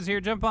 so and so's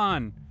here, jump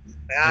on."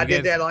 I you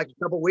did guys- that like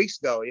a couple weeks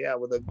ago. Yeah,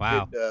 with a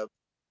Wow. good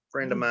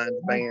friend of mine's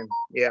band.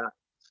 Yeah,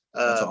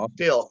 That's awesome.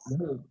 Phil.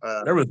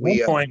 There was one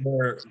we, point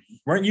where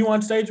weren't you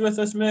on stage with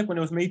us, Mick, when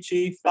it was me,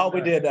 Chief? Oh,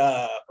 we did.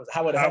 Highway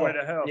to Hell. Highway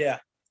to Hell. Yeah.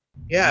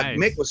 Yeah, Nice.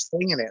 Mick was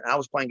singing it. I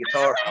was playing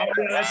guitar. Oh,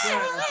 yeah, that's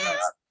right.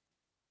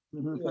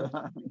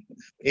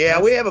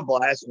 Yeah, we have a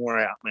blast when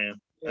we're out, man.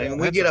 I mean,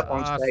 we That's get up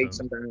on awesome. stage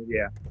sometimes.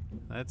 Yeah.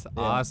 That's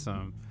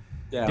awesome,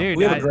 Yeah. dude.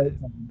 We have a great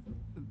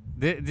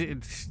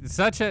time.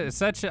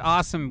 Such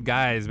awesome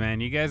guys, man.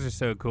 You guys are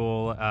so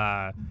cool.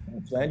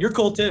 Thanks, man. You're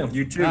cool too.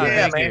 You too. Oh,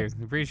 Yeah, thank man.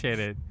 you. Appreciate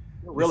it.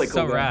 You're really It's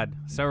cool.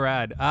 So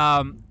guy.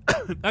 rad.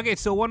 Okay,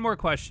 so one more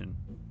question.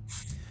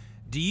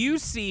 Do you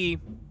see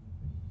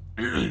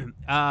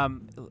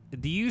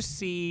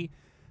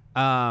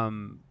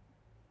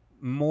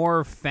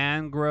more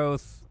fan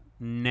growth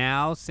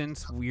now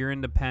since we're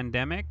in the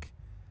pandemic?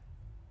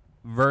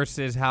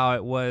 versus how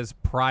it was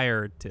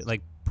prior to,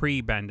 like,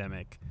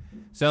 pre-pandemic.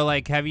 So,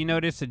 like, have you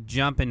noticed a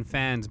jump in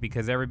fans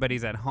because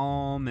everybody's at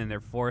home and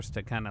they're forced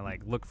to kind of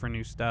like look for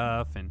new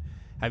stuff? And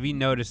have you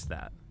noticed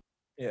that?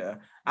 Yeah,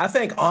 I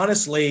think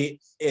honestly,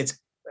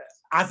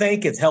 I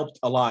think it's helped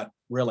a lot.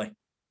 Really,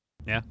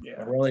 Yeah.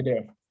 I really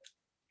do.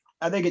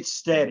 I think it's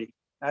steady.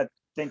 I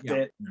think Yeah.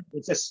 that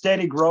it's a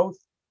steady growth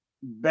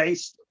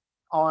based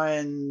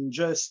on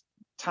just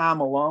time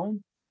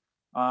alone.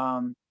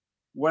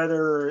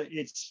 Whether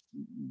it's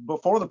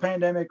before the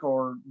pandemic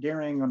or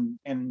during,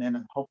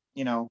 and hope,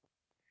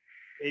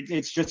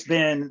 it's just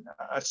been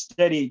a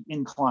steady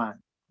incline.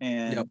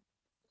 And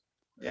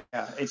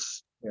yeah,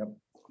 it's,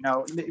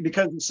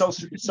 because of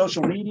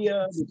social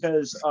media,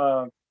 because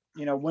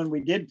when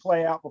we did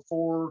play out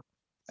before,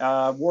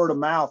 word of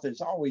mouth is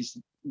always,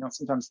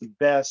 sometimes the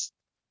best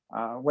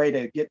way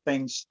to get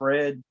things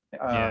spread.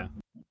 Yeah.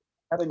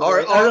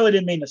 I really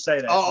didn't mean to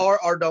say that.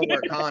 Or don't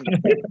wear condoms.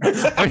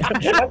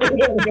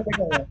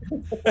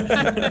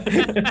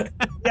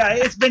 Yeah,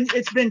 it's been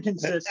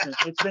consistent.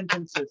 It's been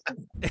consistent.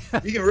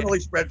 You can really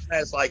spread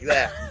fast like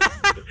that.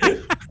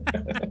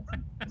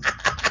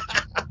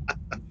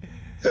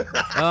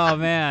 Oh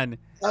man,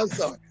 I'm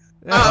sorry.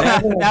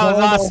 that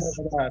was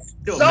awesome.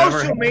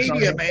 Social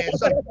media, man.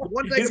 So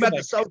one thing about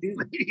the social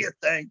media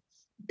thing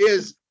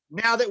is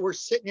now that we're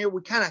sitting here,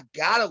 we kind of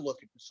got to look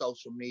at the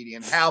social media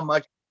and how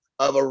much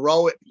of a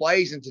role it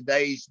plays in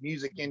today's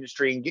music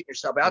industry and getting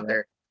yourself out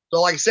there.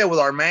 So like I said, with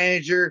our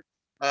manager,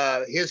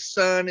 his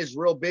son is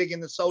real big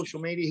in the social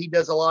media. He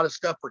does a lot of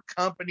stuff for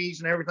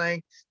companies and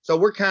everything. So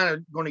we're kind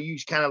of going to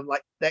use kind of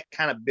like that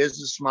kind of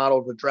business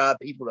model to drive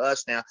people to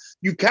us now.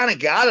 You kind of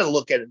got to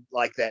look at it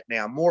like that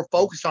now, more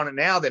focused on it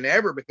now than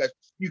ever, because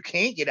you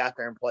can't get out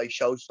there and play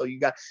shows. So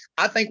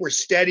I think we're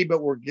steady,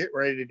 but we're getting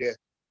ready to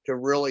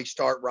really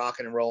start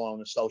rocking and rolling on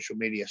the social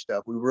media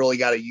stuff. We really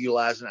got to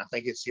utilize it. And I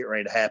think it's getting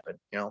ready to happen,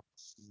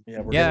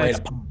 Yeah,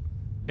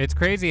 it's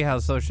crazy how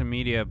social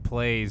media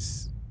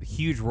plays a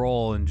huge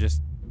role in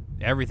just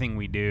everything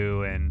we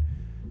do, and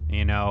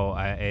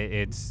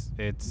it's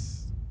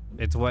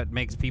what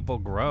makes people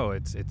grow.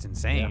 It's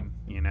insane.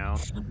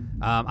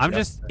 I'm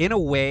just, in a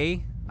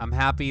way, I'm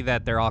happy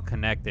that they're all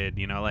connected.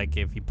 Like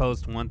if you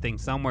post one thing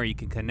somewhere, you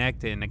can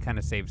connect it, and it kind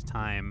of saves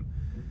time.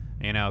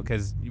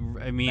 Because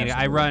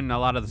I run a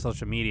lot of the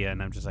social media,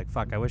 and I'm just like,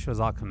 fuck, I wish it was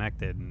all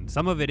connected. And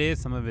some of it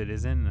is, some of it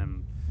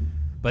isn't.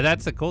 But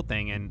that's the cool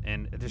thing.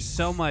 And there's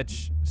so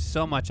much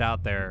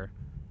out there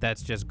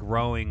that's just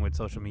growing with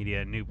social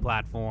media and new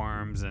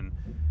platforms. And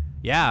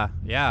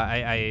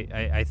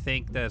I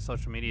think the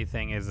social media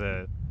thing is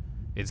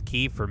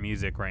key for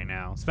music right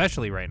now,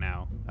 especially right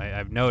now.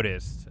 I've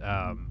noticed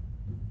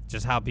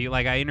just how people,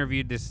 like, I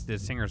interviewed this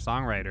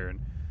singer-songwriter, and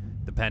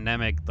the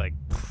pandemic, like,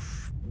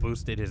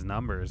 boosted his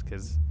numbers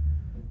because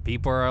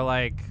people are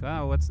like,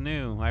 oh, what's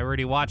new? I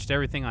already watched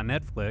everything on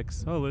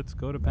Netflix. Oh, let's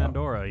go to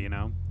Pandora,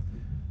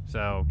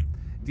 So,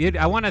 dude,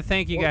 I want to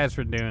thank you guys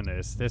for doing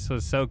this. This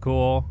was so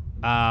cool.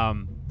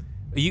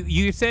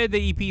 You said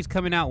the EP's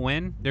coming out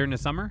when? During the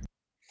summer?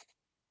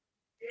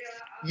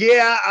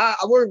 Yeah,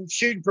 we're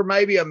shooting for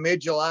maybe a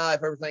mid-July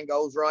if everything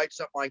goes right,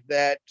 something like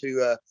that,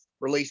 to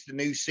release the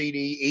new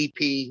CD EP.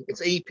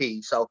 It's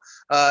EP, so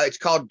it's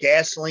called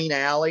Gasoline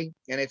Alley,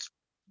 and it's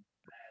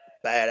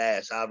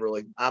badass. I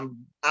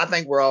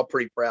think we're all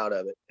pretty proud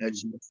of it.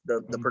 It's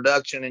the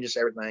production and just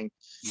everything.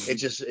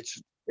 It's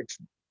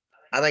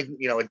I think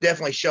it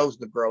definitely shows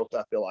the growth,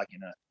 I feel like,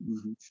 in it.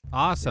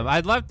 Awesome.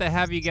 I'd love to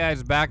have you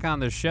guys back on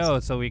the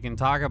show so we can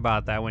talk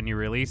about that when you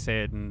release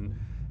it and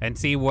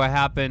see what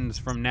happens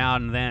from now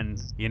and then.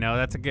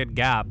 That's a good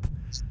gap.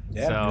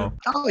 Yeah. So.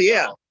 Oh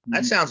yeah.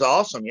 That sounds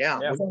awesome. Yeah.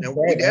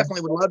 We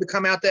definitely would love to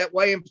come out that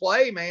way and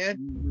play, man.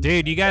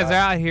 Dude, you guys are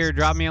out here.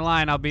 Drop me a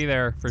line. I'll be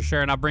there for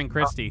sure. And I'll bring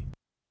Christy.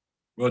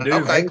 Will do.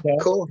 Okay,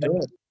 cool.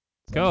 Cool.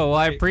 Well,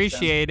 I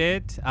appreciate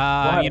it.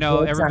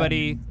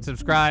 Everybody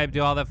subscribe,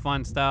 do all that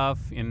fun stuff,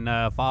 and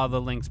follow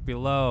the links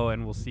below,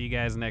 and we'll see you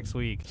guys next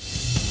week.